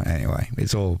some point. Anyway,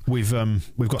 it's all we've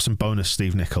got some bonus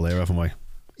Steve Nicol here, haven't we?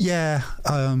 Yeah,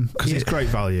 because it's great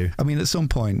value. I mean, at some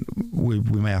point we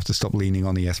may have to stop leaning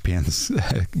on ESPN's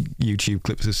YouTube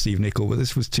clips of Steve Nicol, but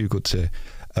this was too good to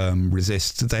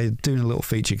resist. They're doing a little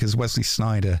feature because Wesley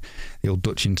Sneijder, the old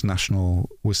Dutch international,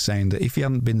 was saying that if he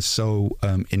hadn't been so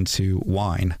into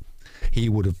wine, he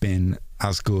would have been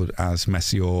as good as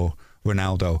Messi or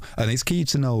Ronaldo. And it's key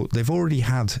to know they've already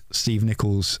had Steve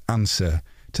Nicol's answer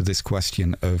to this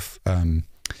question of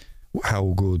how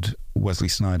good Wesley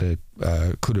Sneijder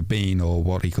could have been, or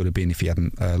what he could have been if he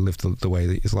hadn't lived the way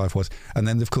that his life was. And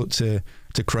then they've cut to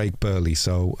Craig Burley.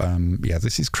 So,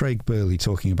 this is Craig Burley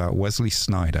talking about Wesley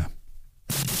Sneijder.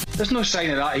 There's no sign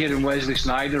of that here in Wesley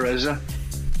Sneijder, is there?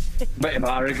 Bit of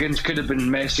arrogance. Could have been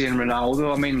Messi and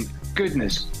Ronaldo. I mean,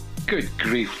 goodness. Good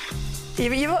grief.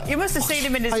 You must have seen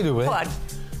him in his blood.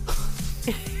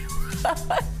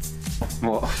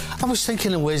 What? I was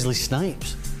thinking of Wesley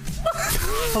Snipes.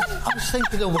 I was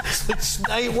thinking of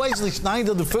Wesley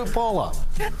Sneijder, the footballer.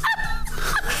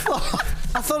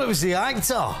 I thought it was the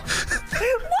actor. Why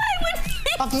would he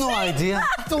I've no idea.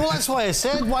 that? Well, that's why I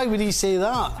said, why would he say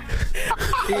that?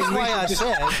 That's why I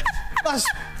said.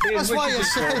 That's why I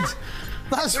said.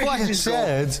 That's why I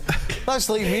said. That's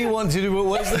like me wanting to do what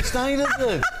Wesley Sneijder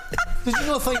did. Did you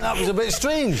not think that was a bit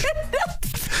strange?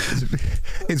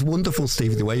 It's wonderful,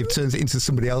 Steve, the way he turns it into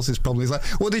somebody else's problem. He's like,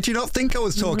 well, did you not think I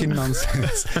was talking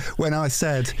nonsense when I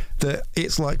said that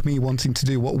it's like me wanting to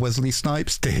do what Wesley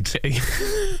Snipes did?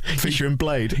 Fisher and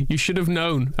Blade. You should have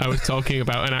known I was talking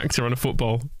about an actor on a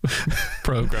football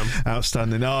programme.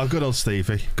 Outstanding. Oh, good old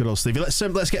Stevie. Good old Stevie.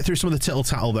 Let's get through some of the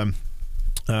tittle-tattle then.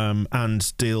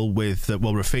 And deal with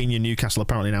Raphinha. Newcastle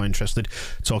apparently now interested.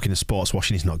 Talking to sports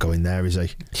washing, he's not going there, is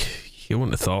he? You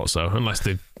wouldn't have thought so, unless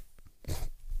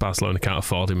Barcelona can't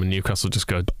afford him and Newcastle just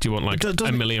go, do you want like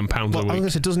 £1 million a week? I was going to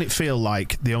say, doesn't it feel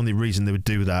like the only reason they would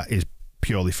do that is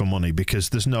purely for money? Because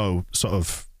there's no sort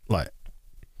of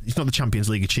it's not the Champions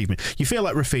League achievement. You feel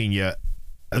like Raphinha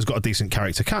has got a decent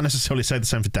character. Can't necessarily say the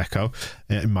same for Deco,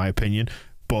 in my opinion,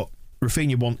 but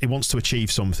Raphinha he wants to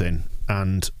achieve something,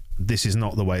 and this is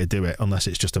not the way to do it unless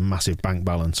it's just a massive bank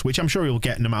balance, which I'm sure he'll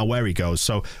get no matter where he goes.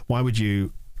 So why would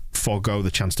you forego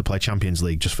the chance to play Champions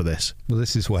League just for this? Well,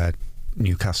 this is where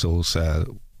Newcastle's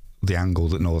the angle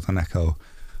that Northern Echo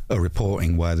are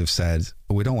reporting, where they've said,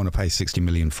 we don't want to pay 60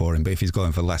 million for him, but if he's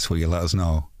going for less, will you let us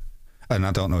know? And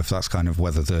I don't know if that's kind of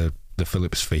whether the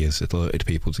Phillips fee has alerted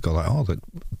people to go like, oh, the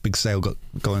big sale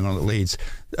going on at Leeds,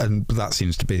 and that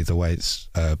seems to be the way it's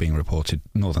being reported.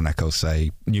 Northern Echo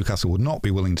say Newcastle would not be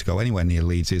willing to go anywhere near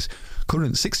Leeds'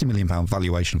 current £60 million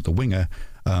valuation of the winger,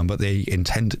 but they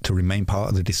intend to remain part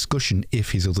of the discussion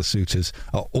if his other suitors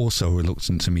are also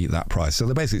reluctant to meet that price. So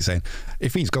they're basically saying,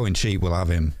 if he's going cheap, we'll have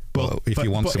him, but if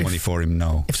you want some money for him,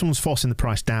 no. If someone's forcing the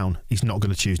price down, he's not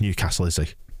going to choose Newcastle, is he?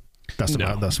 That's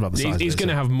about the size. He's going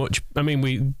to have much. I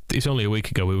mean, it's only a week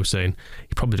ago we were saying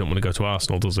he probably don't want to go to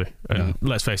Arsenal, does he? And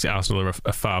let's face it, Arsenal are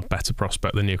a far better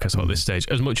prospect than Newcastle at this stage.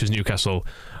 As much as Newcastle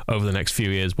over the next few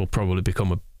years will probably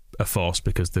become a force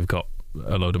because they've got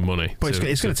a load of money. But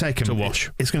it's going to take him to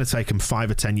wash. It's going to take him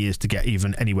 5 or 10 years to get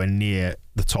even anywhere near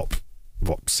the top.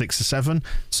 6 or 7?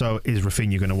 So is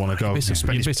Raphinha going to want to go?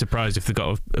 You'd be surprised if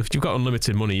you've got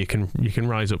unlimited money, you can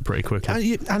rise up pretty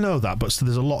quickly. I know that, but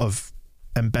there's a lot of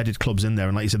embedded clubs in there,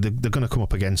 and like you said, they're going to come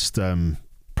up against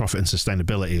profit and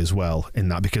sustainability as well in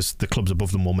that, because the clubs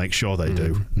above them will make sure they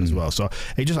do as well. So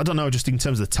I don't know, just in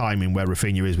terms of the timing where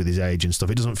Raphinha is with his age and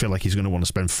stuff, it doesn't feel like he's going to want to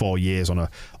spend 4 years on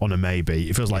a maybe.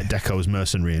 It feels like Deco's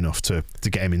mercenary enough to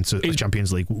get him into a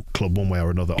Champions League club one way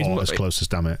or another, or as close as,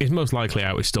 damn it. His most likely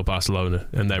out is still Barcelona,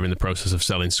 and they're in the process of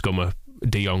selling Scummer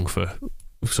De Jong for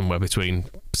somewhere between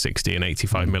 60 and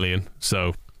 85 million.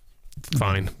 So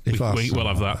fine, we'll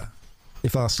have that.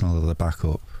 If Arsenal are the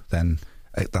backup, then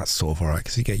that's sort of all right,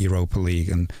 because you get Europa League,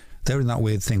 and they're in that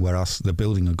weird thing where they're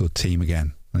building a good team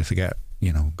again. And if they get,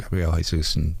 Gabriel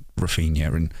Jesus and Raphinha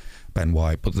and Ben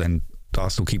White, but then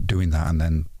Arsenal keep doing that, and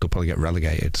then they'll probably get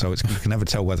relegated. So you can never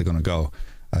tell where they're going to go.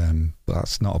 But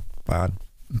that's not a bad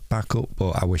backup,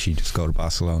 but I wish he'd just go to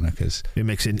Barcelona, because it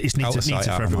makes it neater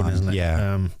for everyone, isn't it?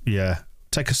 Yeah.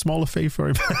 Take a smaller fee for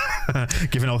him,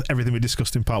 given everything we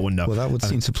discussed in part 1. No. Well, that would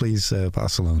seem to please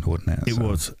Barcelona, wouldn't it? It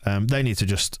would. They need to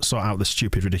just sort out the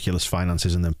stupid, ridiculous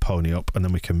finances and then pony up, and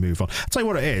then we can move on. I'll tell you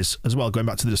what it is, as well, going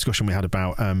back to the discussion we had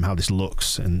about how this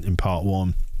looks in part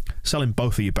 1, selling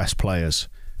both of your best players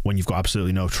when you've got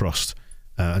absolutely no trust,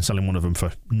 and selling one of them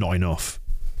for not enough,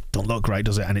 don't look great,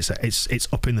 does it? And it's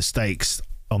upping the stakes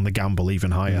on the gamble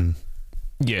even higher.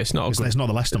 Yeah, it's not. It's not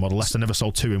the Leicester model. Leicester never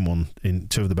sold two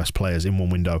of the best players in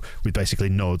one window with basically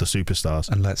no other superstars.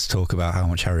 And let's talk about how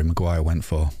much Harry Maguire went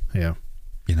for. Yeah,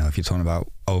 if you're talking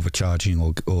about overcharging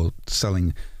or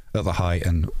selling at the height,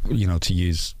 and to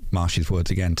use Marsh's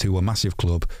words again, to a massive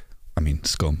club. I mean,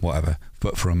 scum, whatever,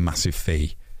 but for a massive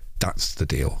fee, that's the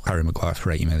deal. Harry Maguire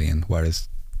for 80 million, whereas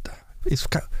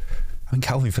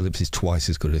Kalvin Phillips is twice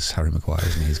as good as Harry Maguire,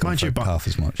 isn't he? He's gone for half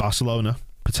as much. Barcelona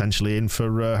potentially in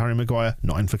for Harry Maguire,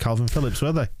 not in for Kalvin Phillips,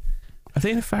 were they? Are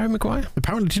they in for Harry Maguire?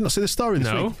 Apparently, did you not see the story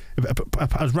this week?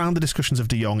 Around the discussions of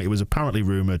De Jong, it was apparently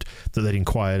rumoured that they'd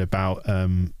inquired about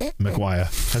Maguire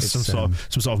as some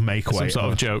sort of make-way. Some sort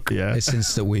of joke. Yeah.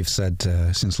 Since Leeds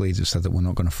have said that we're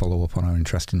not going to follow up on our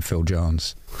interest in Phil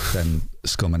Jones, then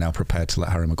Scum are now prepared to let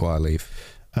Harry Maguire leave.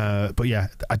 But yeah,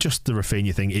 just the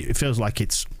Raphinha thing, it feels like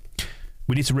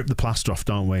we need to rip the plaster off,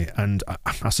 don't we? And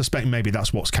I suspect maybe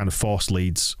that's what's kind of forced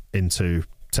Leeds into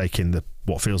taking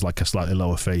what feels like a slightly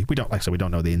lower fee. We don't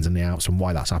know the ins and the outs and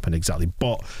why that's happened exactly.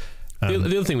 But the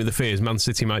other thing with the fee is Man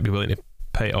City might be willing to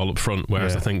pay it all up front,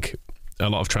 whereas I think a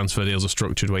lot of transfer deals are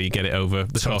structured where you get it over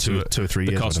the course of 2 or 3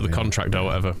 years, the cost of the contract or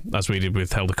whatever, as we did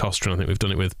with Helder Costa, and I think we've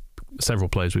done it with several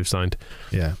players we've signed.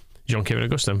 Yeah. Jean-Kevin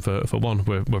Augustin for one.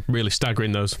 We're really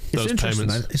staggering those payments,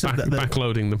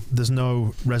 backloading them. There's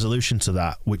no resolution to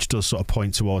that, which does sort of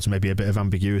point towards maybe a bit of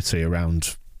ambiguity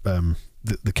around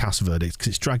the CAS verdict, because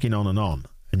it's dragging on,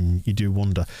 and you do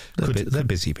wonder. They're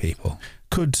busy people.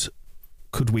 Could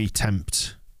we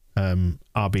tempt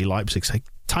RB Leipzig? Say,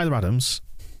 Tyler Adams,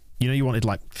 you wanted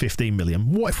like 15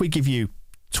 million. What if we give you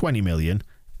 20 million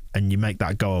and you make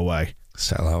that go away?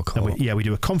 Settle out court. We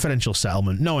do a confidential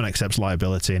settlement. No one accepts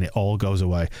liability, and it all goes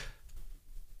away.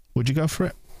 Would you go for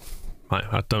it?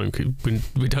 I don't think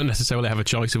we don't necessarily have a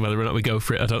choice of whether or not we go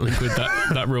for it. I don't think with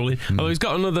that ruling. Although he's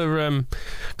got another,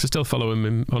 because I still follow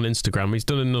him on Instagram. He's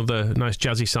done another nice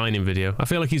jazzy signing video. I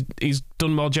feel like he's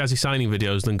done more jazzy signing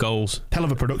videos than goals. Hell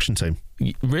of a production team.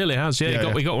 He really has.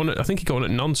 Yeah, he got one. I think he got one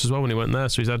at Nantes as well when he went there.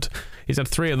 So he's had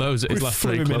 3 of those at his last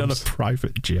 3 clubs. On a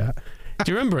private jet.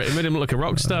 Do you remember it? It made him look like a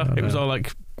rock star. It was all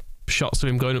like shots of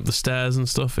him going up the stairs and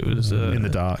stuff. It was in the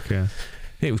dark. Yeah.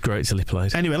 It was great till he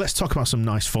played. Anyway, let's talk about some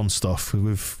nice, fun stuff.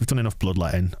 We've done enough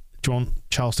bloodletting. Do you want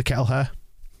Charles to kettle hair?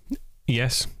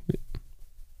 Yes.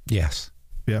 Yes.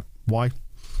 Yeah. Why?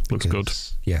 Looks good.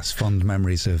 Yes. Fond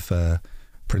memories of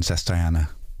Princess Diana.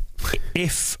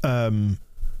 If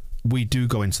we do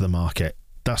go into the market,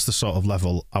 that's the sort of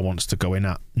level I want us to go in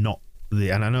at.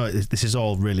 And I know this is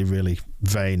all really, really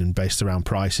vain and based around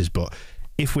prices, but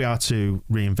if we are to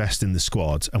reinvest in the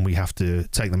squad and we have to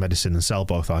take the medicine and sell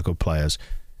both our good players,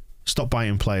 stop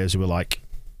buying players who are like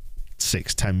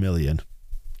 6-10 million.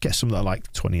 Get some that are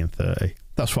like 20 and 30.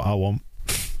 That's what I want.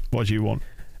 What do you want?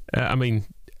 I mean,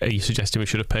 are you suggesting we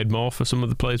should have paid more for some of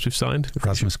the players we've signed?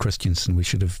 Rasmus Christensen, we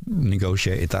should have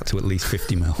negotiated that to at least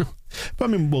 50 mil. But I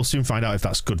mean, we'll soon find out if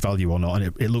that's good value or not.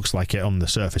 And it looks like it on the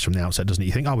surface from the outset, doesn't it?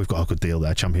 You think, we've got a good deal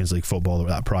there. Champions League footballer at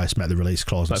that price, met the release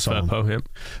clause and so on. Yeah.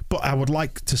 But I would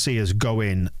like to see us go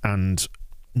in and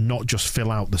not just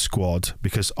fill out the squad,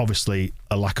 because obviously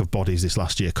a lack of bodies this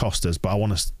last year cost us, but I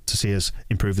want us to see us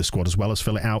improve the squad as well as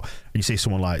fill it out. And you see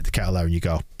someone like the Kettle there and you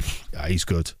go, yeah, he's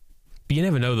good. But you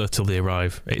never know though till they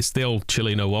arrive. It's the old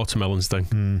chili no watermelons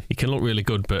thing. He can look really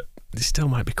good, but it still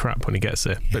might be crap when he gets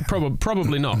there. Yeah. But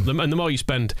probably not. And the more you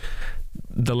spend,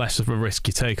 the less of a risk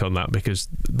you take on that, because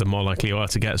the more likely you are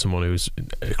to get someone who's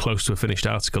close to a finished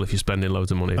article if you're spending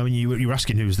loads of money. I mean, you're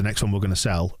asking who's the next one we're going to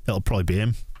sell. It'll probably be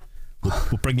him.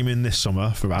 We'll bring him in this summer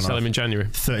for sell him in January,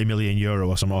 €30 million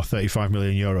or something, or €35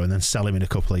 million, and then sell him in a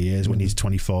couple of years when he's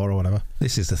 24 or whatever.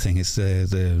 This is the thing: it's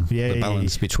the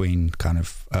balance between kind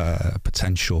of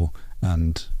potential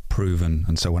and proven.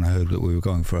 And so when I heard that we were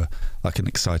going for an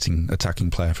exciting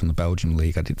attacking player from the Belgian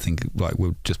league, I did think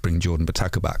we'll just bring Jordan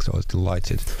Bataka back. So I was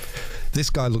delighted. This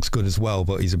guy looks good as well,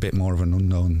 but he's a bit more of an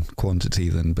unknown quantity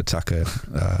than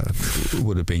Bataka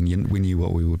would have been. We knew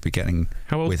what we would be getting.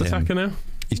 How old is Bataka now?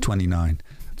 He's 29.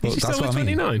 Is he still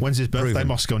 29? When's his birthday,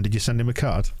 Moscow? And did you send him a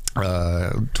card?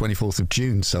 24th of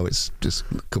June, so it's just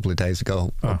a couple of days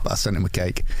ago. I sent him a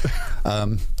cake.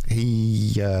 When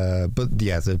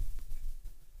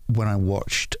I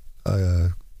watched a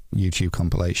YouTube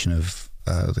compilation of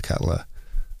the Kettler,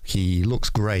 he looks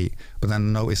great, but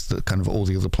then I noticed that kind of all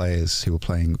the other players who were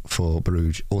playing for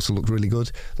Bruges also looked really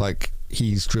good. Like,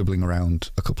 he's dribbling around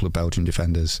a couple of Belgian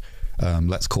defenders.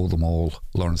 Let's call them all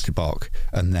Laurens de Bock,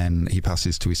 and then he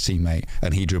passes to his teammate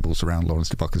and he dribbles around Laurens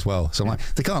de Bock as well. So I'm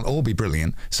like, they can't all be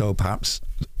brilliant, so perhaps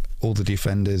all the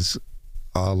defenders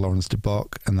are Laurens de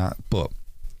Bock and that, but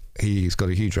he's got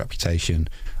a huge reputation.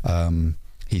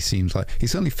 He seems like he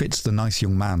certainly fits the nice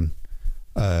young man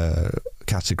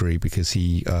category, because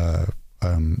he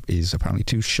is apparently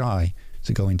too shy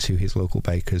to go into his local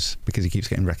baker's because he keeps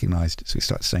getting recognised, so he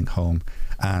starts staying home.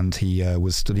 And he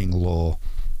was studying law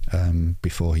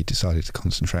before he decided to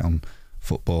concentrate on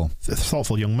football. A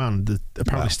thoughtful young man that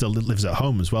apparently still lives at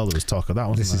home as well. There was talk of that,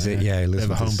 wasn't This is there? it, yeah. He lives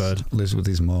Bit of a home bird. lives with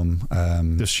his mum.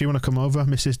 Does she want to come over,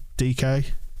 Mrs.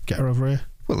 DK? Get her over here?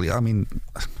 Well, I mean,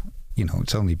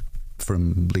 it's only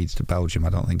from Leeds to Belgium. I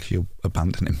don't think she'll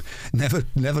abandon him.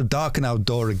 Never darken our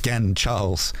door again,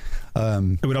 Charles.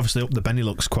 It would obviously up the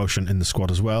Benelux quotient in the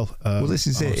squad as well. Well, this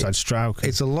is it. Struijk.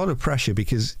 It's a lot of pressure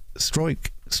because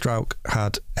Struijk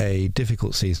had a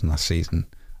difficult season last season,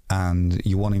 and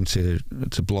you want him to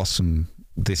blossom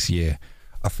this year.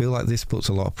 I feel like this puts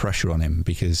a lot of pressure on him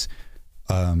because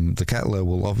the Kettler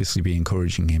will obviously be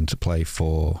encouraging him to play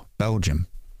for Belgium,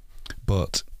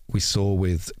 but we saw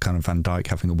with kind of Van Dijk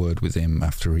having a word with him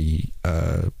after he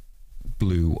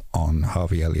blew on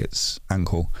Harvey Elliott's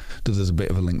ankle that there's a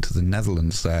bit of a link to the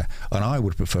Netherlands there, and I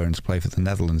would prefer him to play for the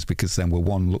Netherlands because then we're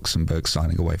one Luxembourg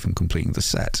signing away from completing the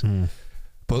set.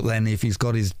 But then if he's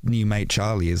got his new mate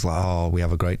Charlie, is like, oh, we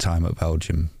have a great time at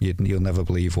Belgium. You'll never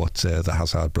believe what the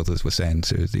Hazard brothers were saying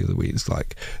to the other week. It's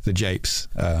like the Japes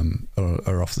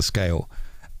are off the scale.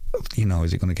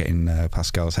 Is it going to get in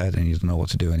Pascal's head and he doesn't know what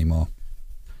to do anymore?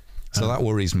 So that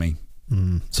worries me.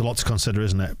 It's a lot to consider,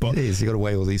 isn't it? But it is. You've got to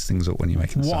weigh all these things up when you're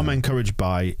making. What I'm encouraged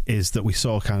by is that we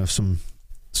saw kind of some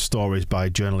stories by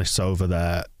journalists over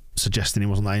there suggesting he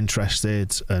wasn't that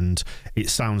interested, and it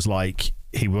sounds like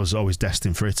he was always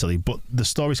destined for Italy. But the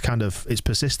story's it's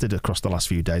persisted across the last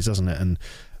few days, hasn't it?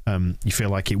 And you feel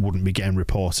like it wouldn't be getting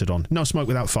reported on. No smoke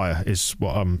without fire is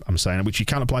what I'm saying, which you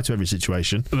can't apply to every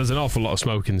situation. There's an awful lot of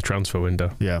smoke in the transfer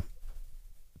window. Yeah.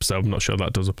 So I'm not sure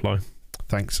that does apply.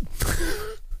 Thanks.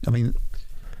 I mean,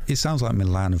 it sounds like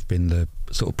Milan have been the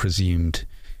sort of presumed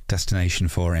destination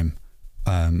for him.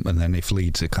 And then if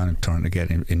Leeds are kind of trying to get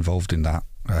involved in that,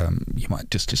 you might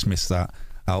just dismiss that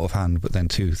out of hand. But then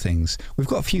two things. We've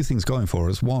got a few things going for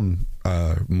us. One,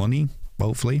 money,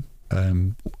 hopefully. I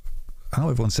know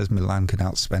everyone says Milan can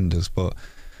outspend us, but...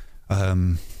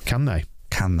 can they?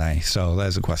 Can they? So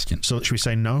there's a question. So should we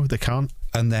say no, they can't?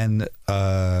 And then,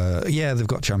 they've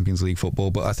got Champions League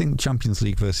football, but I think Champions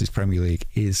League versus Premier League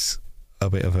is a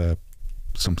bit of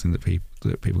something that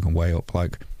people can weigh up.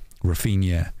 Like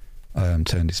Raphinha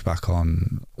turned his back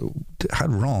on. Had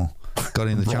Rouen got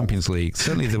in the Champions League?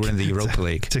 Certainly they were in the Europa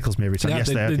League. Tickles me every time. Yes,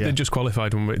 they just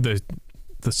qualified when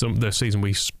the season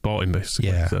we bought him,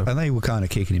 basically. Yeah, so. And they were kind of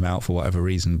kicking him out for whatever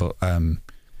reason, but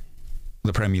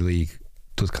the Premier League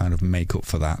does kind of make up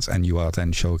for that, and you are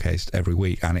then showcased every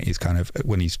week, and it is kind of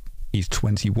when he's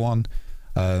 21,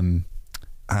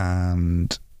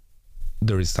 and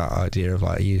there is that idea of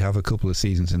like you have a couple of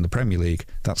seasons in the Premier League,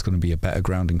 that's going to be a better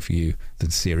grounding for you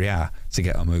than Serie A to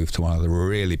get a move to one of the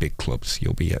really big clubs.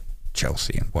 You'll be at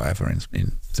Chelsea and whatever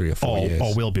in 3 or 4 years,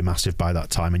 or will be massive by that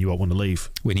time, and you won't want to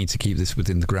leave. We need to keep this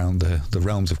within the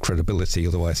realms of credibility,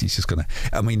 otherwise he's just going to.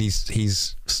 I mean,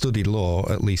 he's studied law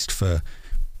at least for.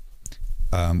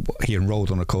 He enrolled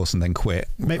on a course and then quit.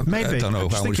 Maybe. I don't know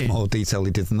how much more detail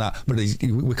he did than that, but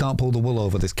we can't pull the wool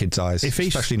over this kid's eyes,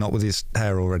 especially not with his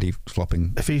hair already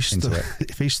flopping into it.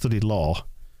 If he studied law,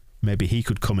 maybe he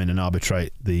could come in and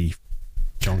arbitrate the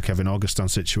John-Kevin Augustin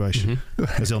situation,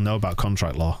 because he'll know about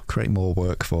contract law. Create more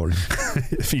work for him.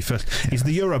 He's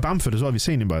the Euro Bamford as well. Have you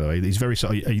seen him, by the way? He's very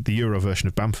sort of the Euro version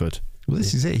of Bamford. Well,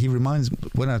 this is it.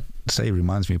 When I say he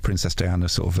reminds me of Princess Diana,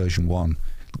 sort of version 1.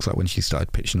 Looks like when she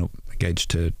started pitching up engaged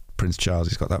to Prince Charles,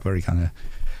 he's got that very kind of...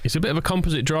 It's a bit of a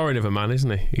composite drawing of a man, isn't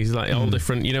he? He's like all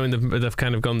different, and they've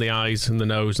kind of gone the eyes and the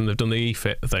nose and they've done the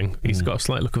E-fit thing. He's got a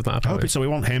slight look of that. I hope it's so. We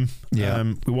want him. Yeah.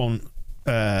 We want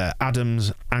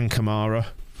Adams and Kamara.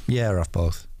 Yeah, off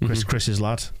both. Chris's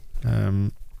lad.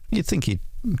 You'd think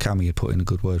Cammy had put in a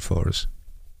good word for us.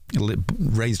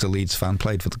 Raised a Leeds fan,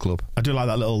 played for the club. I do like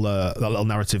that little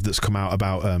narrative that's come out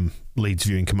about Leeds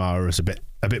viewing Kamara as a bit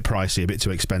pricey, a bit too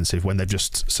expensive, when they've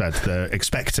just said they're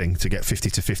expecting to get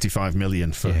 50 to 55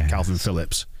 million for Kalvin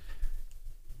Phillips.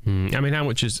 I mean, how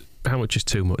much is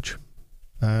too much?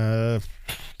 Don't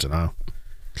know.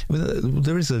 Well,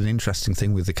 there is an interesting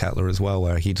thing with the Kettler as well,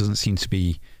 where he doesn't seem to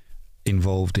be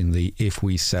involved in the if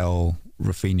we sell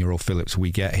Raphinha or Phillips,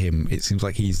 we get him. It seems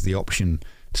like he's the option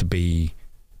to be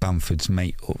Bamford's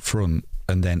mate up front,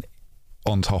 and then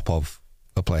on top of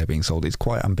a player being sold. It's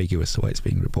quite ambiguous the way it's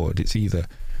being reported. It's either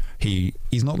he's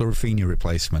not the Raphinha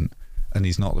replacement and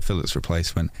he's not the Phillips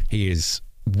replacement. He is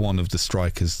one of the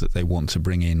strikers that they want to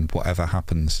bring in whatever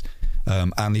happens.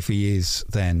 And if he is,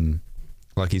 then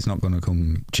he's not going to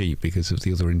come cheap because of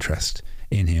the other interest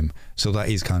in him. So that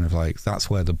is kind of like, that's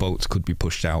where the boats could be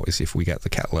pushed out, is if we get the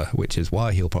Kettler, which is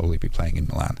why he'll probably be playing in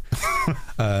Milan.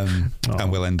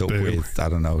 And we'll end up with, I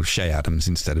don't know, Shea Adams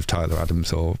instead of Tyler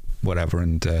Adams or whatever.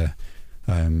 And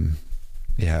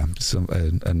Yeah,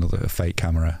 another fake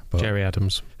camera. But Jerry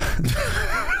Adams.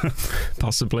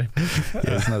 Possibly. Yeah,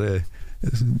 it's not a...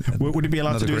 Would he be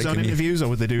allowed to do his own interviews, or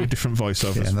would they do different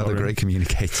voiceovers? Yeah, another great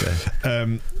communicator.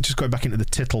 Just going back into the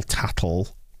tittle tattle.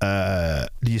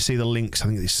 Do you see the links? I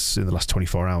think this in the last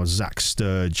 24 hours. Zach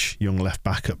Sturge, young left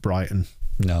back at Brighton.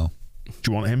 No. Do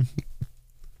you want him?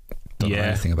 Don't know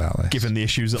anything about this. Given the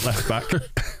issues at left back,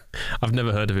 I've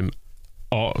never heard of him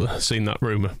or seen that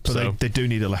rumour. But So they do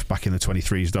need a left back in the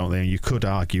 23s, don't they? And you could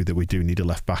argue that we do need a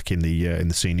left back in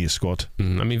the senior squad. I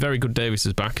mean, very good. Davis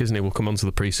is back, isn't he? We'll come on to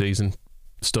the pre-season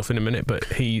stuff in a minute, but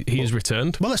he has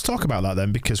returned. Well, let's talk about that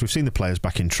then, because we've seen the players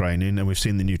back in training and we've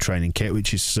seen the new training kit,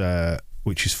 which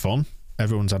is fun.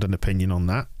 Everyone's had an opinion on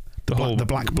that. The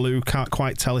black blue, can't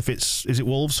quite tell if is it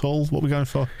Wolves Hull? What we're going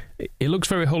for? It looks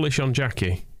very Hullish on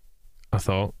Jackie, I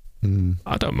thought.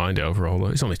 I don't mind it overall.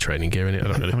 It's only training gear,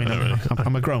 innit?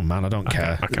 I'm a grown man. I don't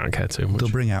care. I can't care too much. They'll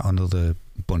bring out another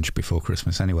bunch before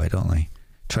Christmas anyway, don't they?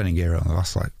 Training gear on the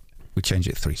last, we change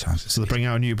it 3 times. So they bring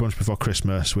out a new bunch before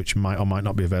Christmas, which might or might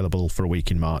not be available for a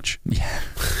week in March. Yeah.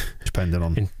 Depending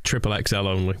on... In triple XL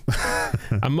only.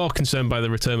 I'm more concerned by the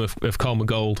return of Colm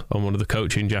Gold on one of the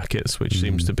coaching jackets, which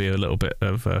seems to be a little bit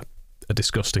of a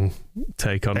disgusting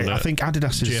take on I think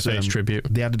Adidas GFA's tribute.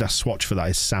 The Adidas swatch for that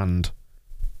is sand.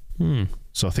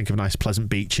 So think of nice pleasant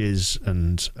beaches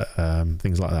and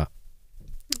things like that.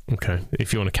 Okay,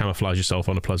 if you want to camouflage yourself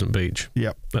on a pleasant beach,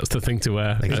 yep, that's the thing to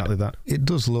wear. Exactly that. It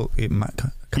does look. You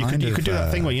could do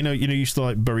that thing where you used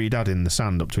to bury your dad in the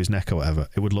sand up to his neck or whatever.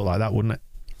 It would look like that, wouldn't it?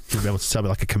 You'd be able to tell,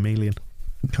 like a chameleon.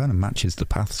 It kind of matches the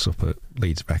paths up at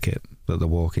Leeds Beckett that they're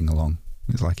walking along.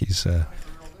 It's like he's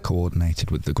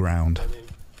coordinated with the ground.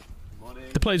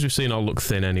 The players we've seen all look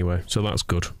thin anyway, so that's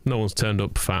good. No one's turned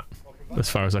up fat, as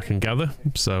far as I can gather.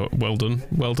 So well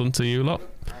done to you lot.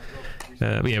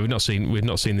 But yeah, we've not seen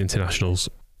the internationals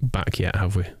back yet,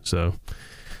 have we? So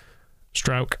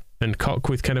Strauch and Koch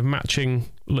with kind of matching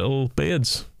little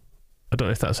beards. I don't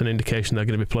know if that's an indication they're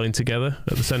going to be playing together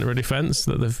at the centre of defence,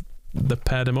 that they've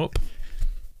paired them up.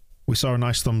 We saw a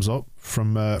nice thumbs up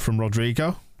from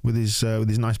Rodrigo with his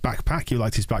nice backpack. You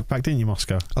liked his backpack, didn't you,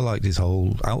 Moscow? I liked his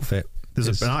whole outfit.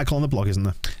 There's an article on the blog, isn't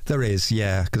there? There is,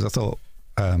 yeah, because I thought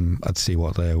I'd see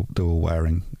what they were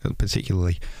wearing,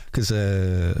 particularly because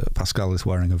Pascal is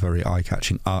wearing a very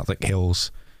eye-catching Arctic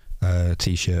Hills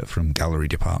t-shirt from Gallery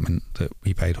Department that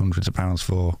he paid hundreds of pounds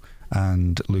for,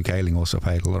 and Luke Ayling also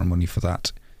paid a lot of money for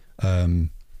that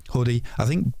hoodie. I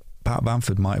think Pat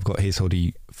Bamford might have got his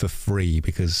hoodie for free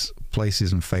because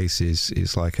Places and Faces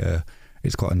is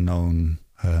it's quite a known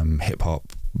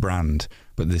hip-hop brand,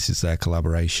 but this is their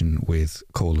collaboration with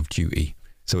Call of Duty,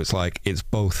 so it's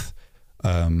both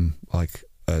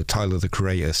Tyler the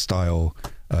Creator style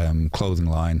clothing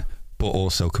line, but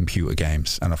also computer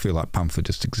games, and I feel like Bamford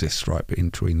just exists right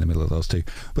between the middle of those two.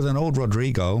 But then old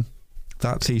Rodrigo,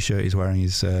 that t-shirt he's wearing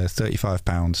is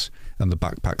 £35 and the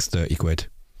backpack's 30 quid.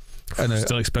 And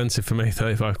still expensive for me,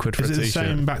 35 quid for a t-shirt. Is it the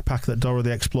same backpack that Dora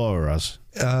the Explorer has?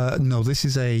 No, this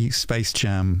is a Space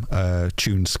Jam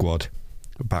Tune Squad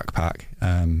backpack.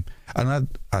 And I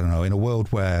don't know, in a world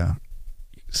where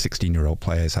 16-year-old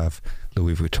players have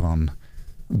Louis Vuitton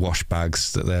wash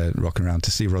bags that they're rocking around, to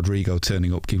see Rodrigo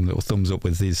turning up, giving a little thumbs up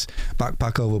with his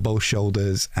backpack over both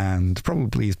shoulders and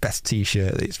probably his best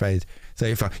t-shirt that it's paid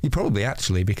 35. He probably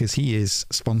actually, because he is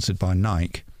sponsored by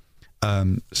Nike,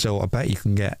 so I bet you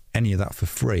can get any of that for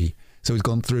free. So he's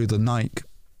gone through the Nike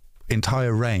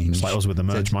entire range. It's like us with the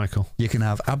merch, Michael. You can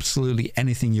have absolutely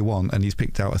anything you want, and he's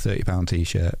picked out a £30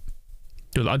 t-shirt.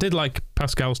 I did like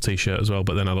Pascal's t-shirt as well,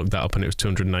 but then I looked that up and it was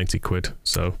 290 quid.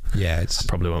 So yeah, I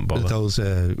probably won't bother. Those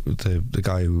the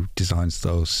guy who designs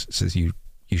those says you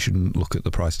shouldn't look at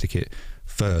the price ticket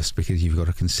first, because you've got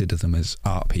to consider them as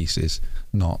art pieces,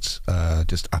 not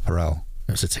just apparel.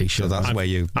 It's a t-shirt. So that's where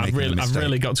you make a mistake. I've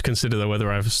really got to consider though whether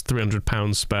I have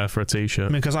 £300 spare for a t-shirt. I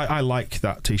mean, because I like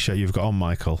that t-shirt you've got on,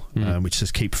 Michael, which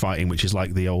says "Keep Fighting," which is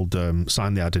like the old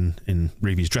sign they had in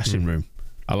Reevy's dressing room.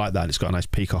 I like that. It's got a nice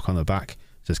peacock on the back.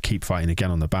 It says "Keep Fighting"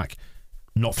 again on the back.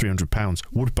 Not £300.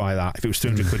 Would buy that. If it was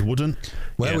 300 quid, wouldn't.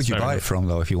 Where would you buy it from,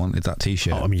 though, if you wanted that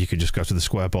t-shirt? I mean, you could just go to the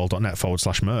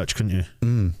squareball.net/merch, couldn't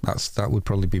you? That would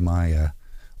probably be my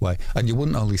way. And you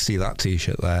wouldn't only see that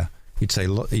t-shirt there. You'd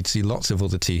see lots of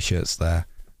other t-shirts there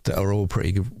that are all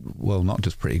pretty good. Well, not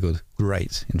just pretty good,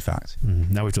 great, in fact.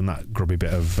 Now we've done that grubby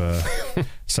bit of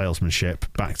salesmanship.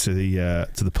 Back to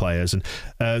the players, and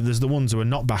there's the ones who are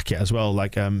not back yet as well.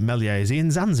 Like Melier, is he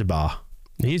in Zanzibar?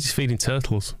 He's feeding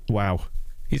turtles. Wow.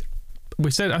 I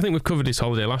think we've covered his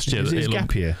holiday last year.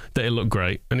 That it looked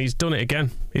great, and he's done it again.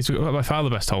 He's by far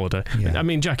the best holiday. Yeah. I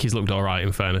mean, Jackie's looked all right,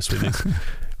 in fairness, with his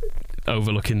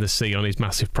overlooking the sea on his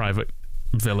massive private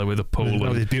villa with a pool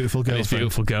and his beautiful girlfriend. His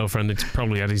beautiful girlfriend. He's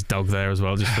probably had his dog there as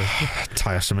well. Just for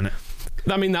tiresome, innit?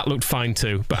 I mean, that looked fine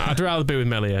too, but I'd rather be with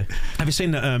Meslier. Have you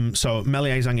seen that? So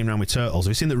Mesliers hanging around with turtles.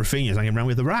 Have you seen that Raphinha's hanging around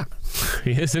with the rat?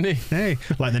 He is, isn't he? Hey,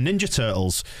 like the Ninja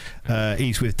Turtles.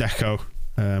 He's with Deco,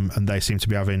 and they seem to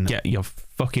be having... Get your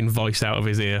fucking voice out of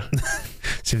his ear.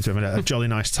 Seem to have a jolly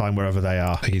nice time wherever they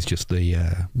are. He's just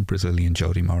the Brazilian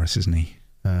Jody Morris, isn't he?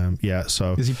 Yeah,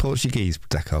 so... Is he Portuguese,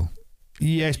 Deco?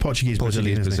 Yeah, he's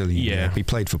Brazilian. Yeah. He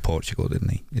played for Portugal, didn't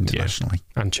he, internationally?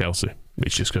 Yeah. And Chelsea,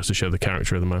 which just goes to show the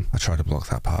character of the man. I tried to block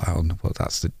that part out, but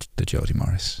that's the Jody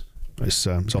Morris. It's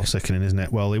all sickening, isn't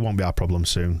it? Well, it won't be our problem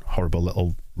soon. Horrible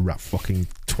little rat fucking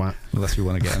twat. Unless we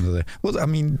want to get under the... Well, I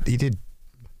mean, he did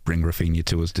bring Raphinha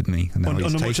to us, didn't he? And now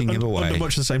he's taking him away. Under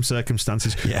much the same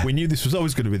circumstances. Yeah. We knew this was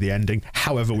always going to be the ending.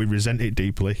 However, we resent it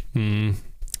deeply.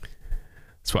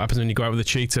 That's what happens when you go out with a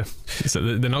cheetah. So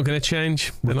they're not going to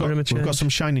change. They're not going to change. We've got some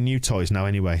shiny new toys now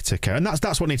anyway to care. And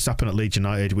that's what needs to happen at Leeds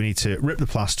United. We need to rip the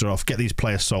plaster off, get these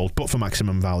players sold, but for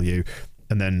maximum value,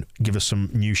 and then give us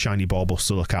some new shiny baubles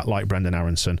to look at, like Brendan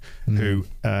Aronson, who,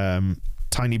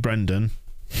 Tiny Brendan,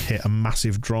 hit a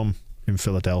massive drum in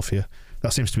Philadelphia.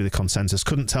 That seems to be the consensus.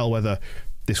 Couldn't tell whether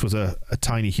this was a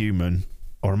tiny human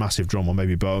or a massive drum, or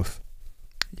maybe both.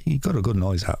 He got a good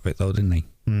noise out of it, though, didn't he?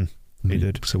 He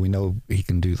did. So we know he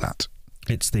can do that.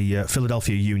 It's the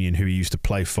Philadelphia Union who he used to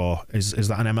play for. Is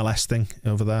that an MLS thing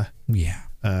over there? Yeah.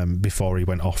 Before he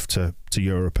went off to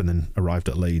Europe and then arrived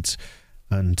at Leeds.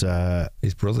 And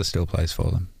his brother still plays for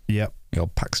them. Yep. The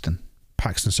old Paxton.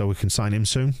 So we can sign him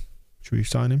soon. Should we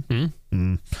sign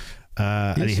him?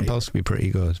 He's supposed to be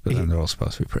pretty good, but then they're all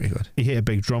supposed to be pretty good. He hit a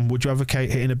big drum. Would you advocate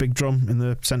hitting a big drum in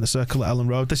the centre circle at Ellen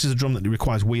Road? This is a drum that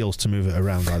requires wheels to move it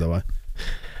around, by the way.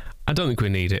 I don't think we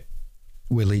need it.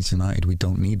 We're Leeds United. We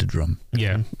don't need a drum.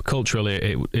 Yeah,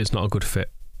 culturally, it's not a good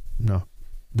fit. No.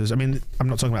 I'm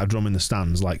not talking about a drum in the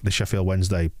stands like the Sheffield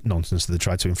Wednesday nonsense that they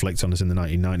tried to inflict on us in the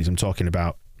 1990s. I'm talking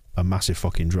about a massive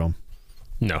fucking drum.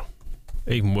 No.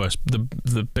 Even worse. The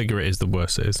bigger it is, the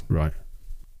worse it is. Right.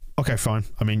 Okay, fine.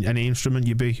 I mean, any instrument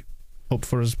you'd be up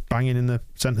for us banging in the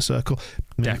centre circle?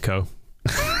 Deco.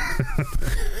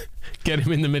 Get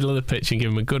him in the middle of the pitch and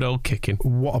give him a good old kicking.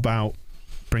 What about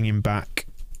bringing back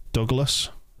Douglas,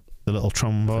 the little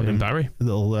trombone and Barry,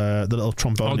 the little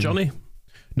trombone? Oh, Johnny.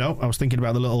 No, I was thinking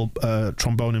about the little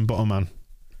trombone and butter man.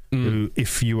 Who,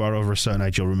 if you are over a certain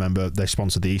age, you'll remember they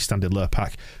sponsored the East Standard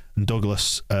Lurpak, and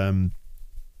Douglas came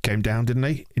down, didn't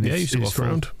he? He used to walk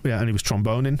around. Yeah, and he was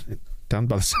tromboning down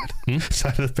by the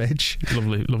side of the pitch.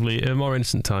 Lovely, more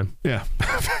innocent time. Yeah,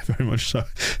 very much so.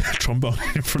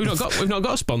 Tromboning in front. We've not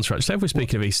got a sponsor actually. Have we?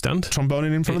 Speaking of East Stand,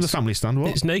 tromboning in front of the family stand.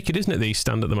 What? It's naked, isn't it? The East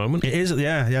Stand at the moment. It is.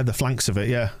 Yeah. The flanks of it.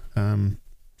 Yeah.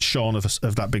 Shorn of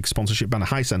that big sponsorship banner,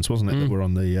 Hisense, wasn't it? That were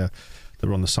on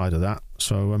the side of that.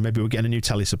 So maybe we're getting a new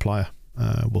telly supplier.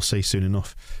 We'll see soon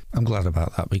enough. I'm glad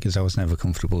about that because I was never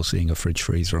comfortable seeing a fridge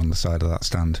freezer on the side of that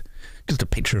stand. Just a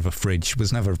picture of a fridge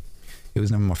was never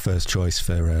my first choice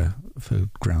for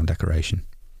ground decoration.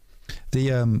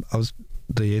 The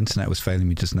internet was failing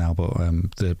me just now, but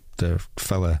the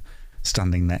fella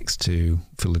standing next to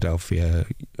Philadelphia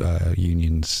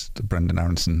Union's Brendan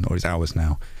Aronson, or it's ours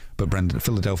now, but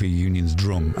Philadelphia Union's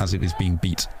drum as it is being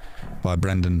beat by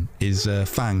Brendan is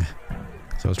Fang.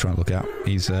 So I was trying to look out.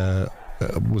 He's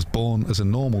was born as a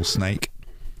normal snake.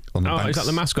 On the banks. Is that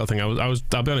the mascot thing? I'll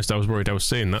be honest, I was worried I was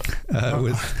seeing that.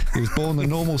 He was born a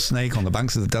normal snake on the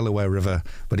banks of the Delaware River,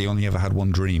 but he only ever had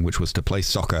one dream, which was to play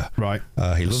soccer. Right.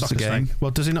 He loves the game. Snake.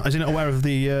 Well, is he not aware of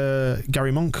the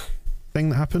Gary Monk thing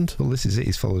that happened? Well, this is it.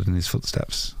 He's followed in his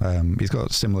footsteps. He's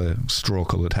got similar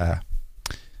straw-coloured hair.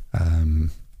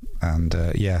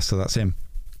 So that's him.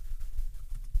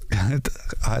 I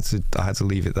had to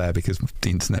leave it there because the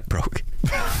internet broke.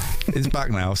 It's back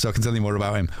now, so I can tell you more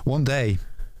about him. One day,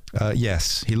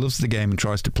 yes, he loves the game and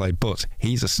tries to play, but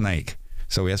he's a snake,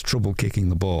 so he has trouble kicking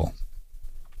the ball.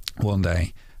 One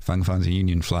day, Fang finds a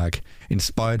Union flag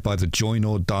inspired by the join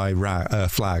or die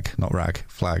flag.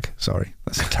 Sorry,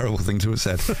 that's a terrible thing to have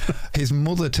said. His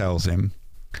mother tells him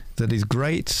that his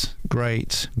great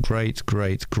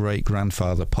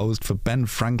grandfather posed for Ben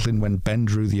Franklin when Ben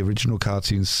drew the original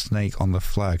cartoon snake on the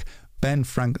flag. I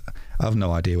have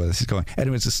no idea where this is going.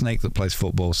 Anyway, it's a snake that plays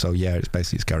football, so yeah,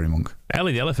 it's Gary Monk.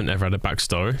 Ellie the elephant never had a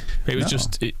backstory. It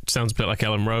was it sounds a bit like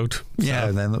Ellen Road. So. Yeah,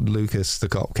 and then Lucas the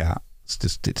cop cat. It's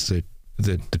the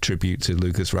tribute to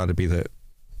Lucas Radaby that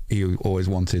he always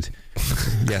wanted.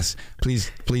 Yes, please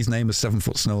name a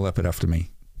 7-foot snow leopard after me.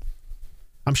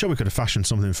 I'm sure we could have fashioned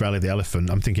something for Ellie the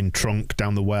elephant. I'm thinking trunk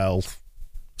down the well,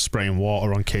 spraying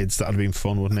water on kids. That'd have been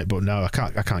fun, wouldn't it? But no, I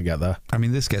can't get there. I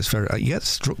mean, this gets very... He gets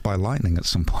struck by lightning at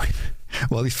some point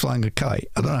while he's flying a kite.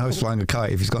 I don't know how he's flying a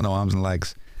kite if he's got no arms and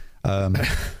legs.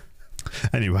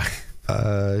 Anyway.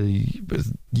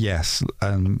 Yes.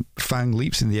 Fang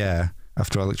leaps in the air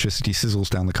after electricity sizzles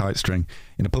down the kite string.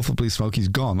 In a puff of blue smoke, he's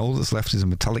gone. All that's left is a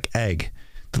metallic egg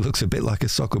that looks a bit like a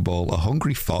soccer ball. A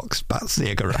hungry fox bats the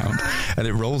egg around and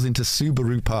it rolls into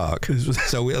Subaru Park.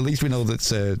 So at least we know that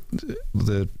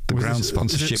the ground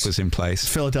sponsorship was in place.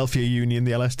 Philadelphia Union,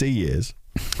 the LSD years.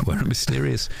 Where a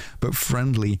mysterious but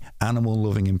friendly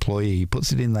animal-loving employee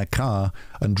puts it in their car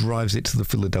and drives it to the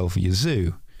Philadelphia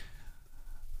Zoo.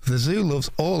 The zoo loves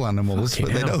all animals,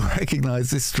 but they don't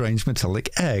recognise this strange metallic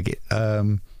egg.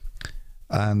 But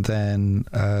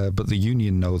the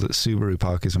union know that Subaru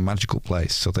Park is a magical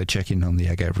place, so they check in on the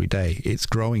egg every day. It's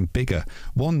growing bigger.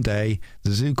 One day,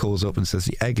 the zoo calls up and says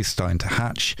the egg is starting to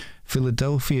hatch.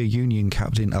 Philadelphia Union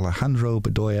Captain Alejandro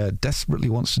Bedoya desperately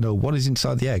wants to know what is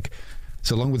inside the egg.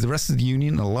 So along with the rest of the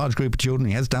union and a large group of children,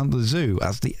 he heads down to the zoo.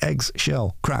 As the egg's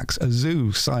shell cracks, a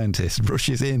zoo scientist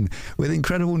rushes in with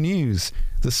incredible news.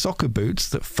 The soccer boots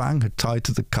that Fang had tied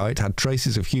to the kite had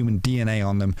traces of human DNA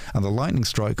on them, and the lightning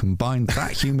strike combined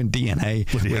that human DNA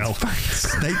with Fang's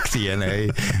snake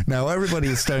DNA. Now everybody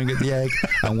is staring at the egg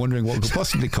and wondering what could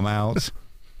possibly come out.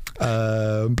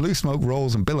 Blue smoke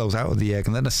rolls and billows out of the egg,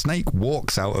 and then a snake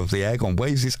walks out of the egg and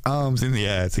waves his arms in the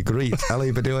air to greet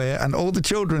Ali Bedoya and all the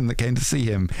children that came to see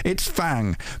him. It's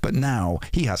Fang, but now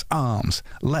he has arms,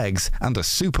 legs, and a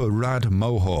super rad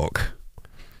mohawk.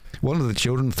 One of the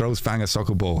children throws Fang a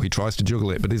soccer ball. He tries to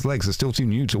juggle it, but his legs are still too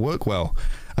new to work well.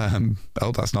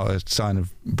 That's not a sign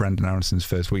of Brendan Aronson's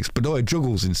first weeks. Bedoya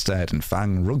juggles instead, and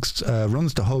Fang runs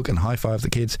to hug and high-five the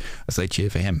kids as they cheer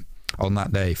for him. On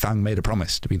that day, Fang made a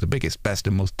promise to be the biggest, best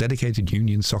and most dedicated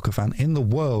Union soccer fan in the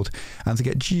world and to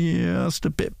get just a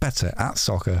bit better at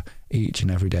soccer each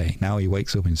and every day. Now he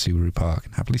wakes up in Subaru Park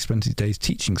and happily spends his days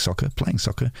teaching soccer, playing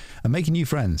soccer and making new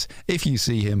friends. If you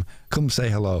see him, come say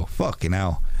hello. Fucking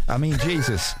hell. I mean,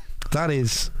 Jesus, that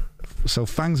is... So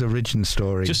Fang's origin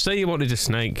story. Just say you wanted a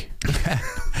snake.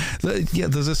 Yeah,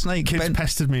 there's a snake. Kids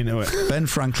pestered me into it. Ben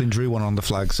Franklin drew one on the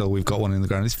flag, so we've got one in the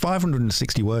ground. It's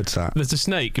 560 words, that. There's a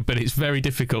snake, but it's very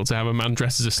difficult to have a man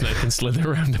dress as a snake and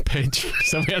slither around a pitch.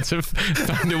 So we had to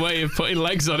find a way of putting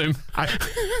legs on him.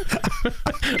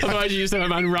 Otherwise you just have a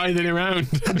man writhing around.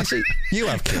 You see, you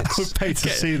have kids. I would pay to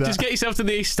see that. Just get yourself to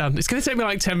the East Stand. It's going to take me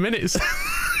like 10 minutes.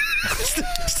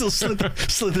 Still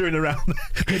slithering around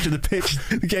the edge of the pitch.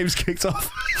 The game's kicked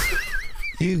off.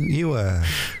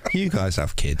 You guys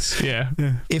have kids. Yeah.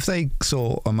 If they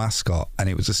saw a mascot and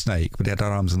it was a snake, but it had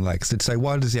arms and legs, they'd say,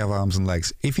 "Why does he have arms and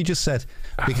legs?" If you just said,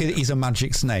 "Because he's a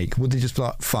magic snake," would they just be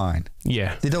like, "Fine"?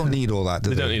 Yeah. They don't need all that.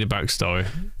 They don't need a backstory.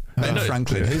 Ben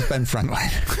Franklin. Who's Ben Franklin?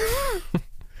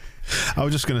 I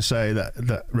was just going to say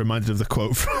that reminded of the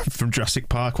quote from Jurassic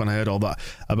Park when I heard all that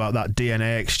about that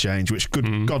DNA exchange, which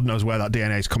God knows where that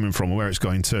DNA is coming from or where it's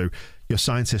going to. Your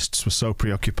scientists were so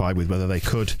preoccupied with whether they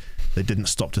could, they didn't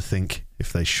stop to think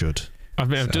if they should. I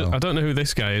don't know who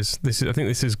this guy is. I think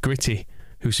this is Gritty,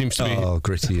 who seems to be... Oh,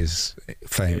 Gritty is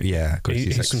famous. Yeah,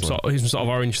 Gritty's he's some sort of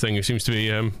orange thing who seems to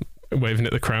be... waving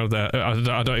at the crowd there.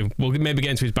 I don't even, we'll maybe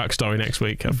get into his backstory next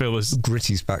week. I feel there's...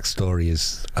 Gritty's backstory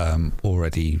is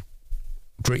already...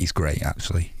 Gritty's great,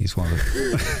 actually. He's one of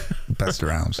the best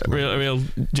around. A real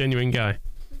genuine guy.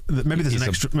 Maybe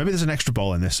there's an extra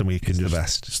ball in this, and we can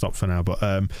just stop for now. But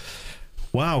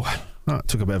wow, that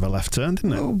took a bit of a left turn,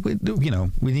 didn't it? Well,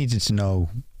 we needed to know.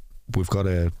 We've got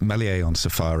a Melier on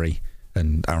Safari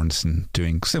and Aronson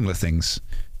doing similar things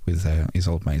with his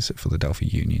old mates at Philadelphia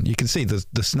Union. You can see the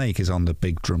snake is on the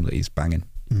big drum that he's banging.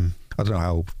 I don't know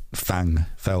how Fang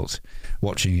felt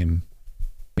watching him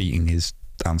beating his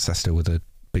ancestor with a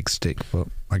big stick, but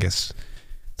I guess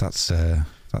that's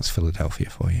Philadelphia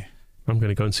for you. I'm going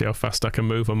to go and see how fast I can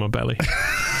move on my belly.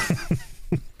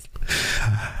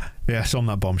 Yes, on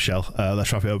that bombshell,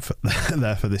 let's wrap it up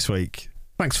there for this week.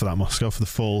 Thanks for that, Moscow, for the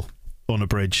full,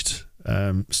 unabridged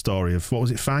story of, what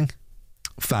was it, Fang?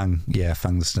 Fang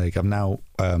the snake. I'm now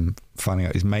finding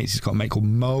out his mates. He's got a mate called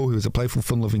Mo, who's a playful,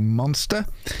 fun-loving monster,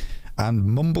 and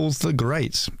Mumbles the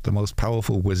Great, the most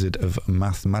powerful wizard of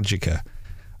Math Magica.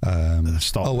 And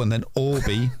then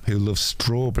Orby, who loves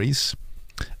strawberries,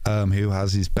 who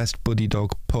has his best buddy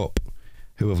dog Pup,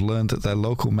 who have learned that their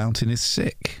local mountain is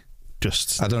sick.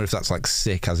 I don't know if that's like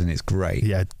sick as in it's great.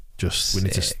 Yeah, we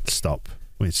need to stop.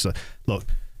 We need to,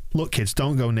 look, kids,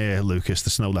 don't go near Lucas the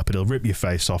snow leopard. He'll rip your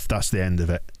face off. That's the end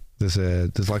of it.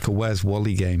 There's like a Where's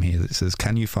Wally game here that says,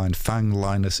 "Can you find Fang,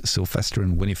 Linus, Sylvester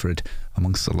and Winifred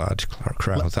amongst the large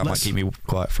crowd?" That might keep me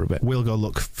quiet for a bit. We'll go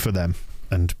look for them.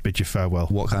 and bid you farewell.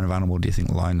 What kind of animal do you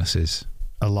think Linus is?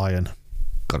 A lion.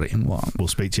 Got it in one. We'll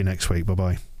speak to you next week.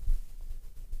 Bye-bye.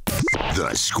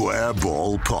 The Square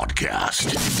Ball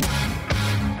Podcast.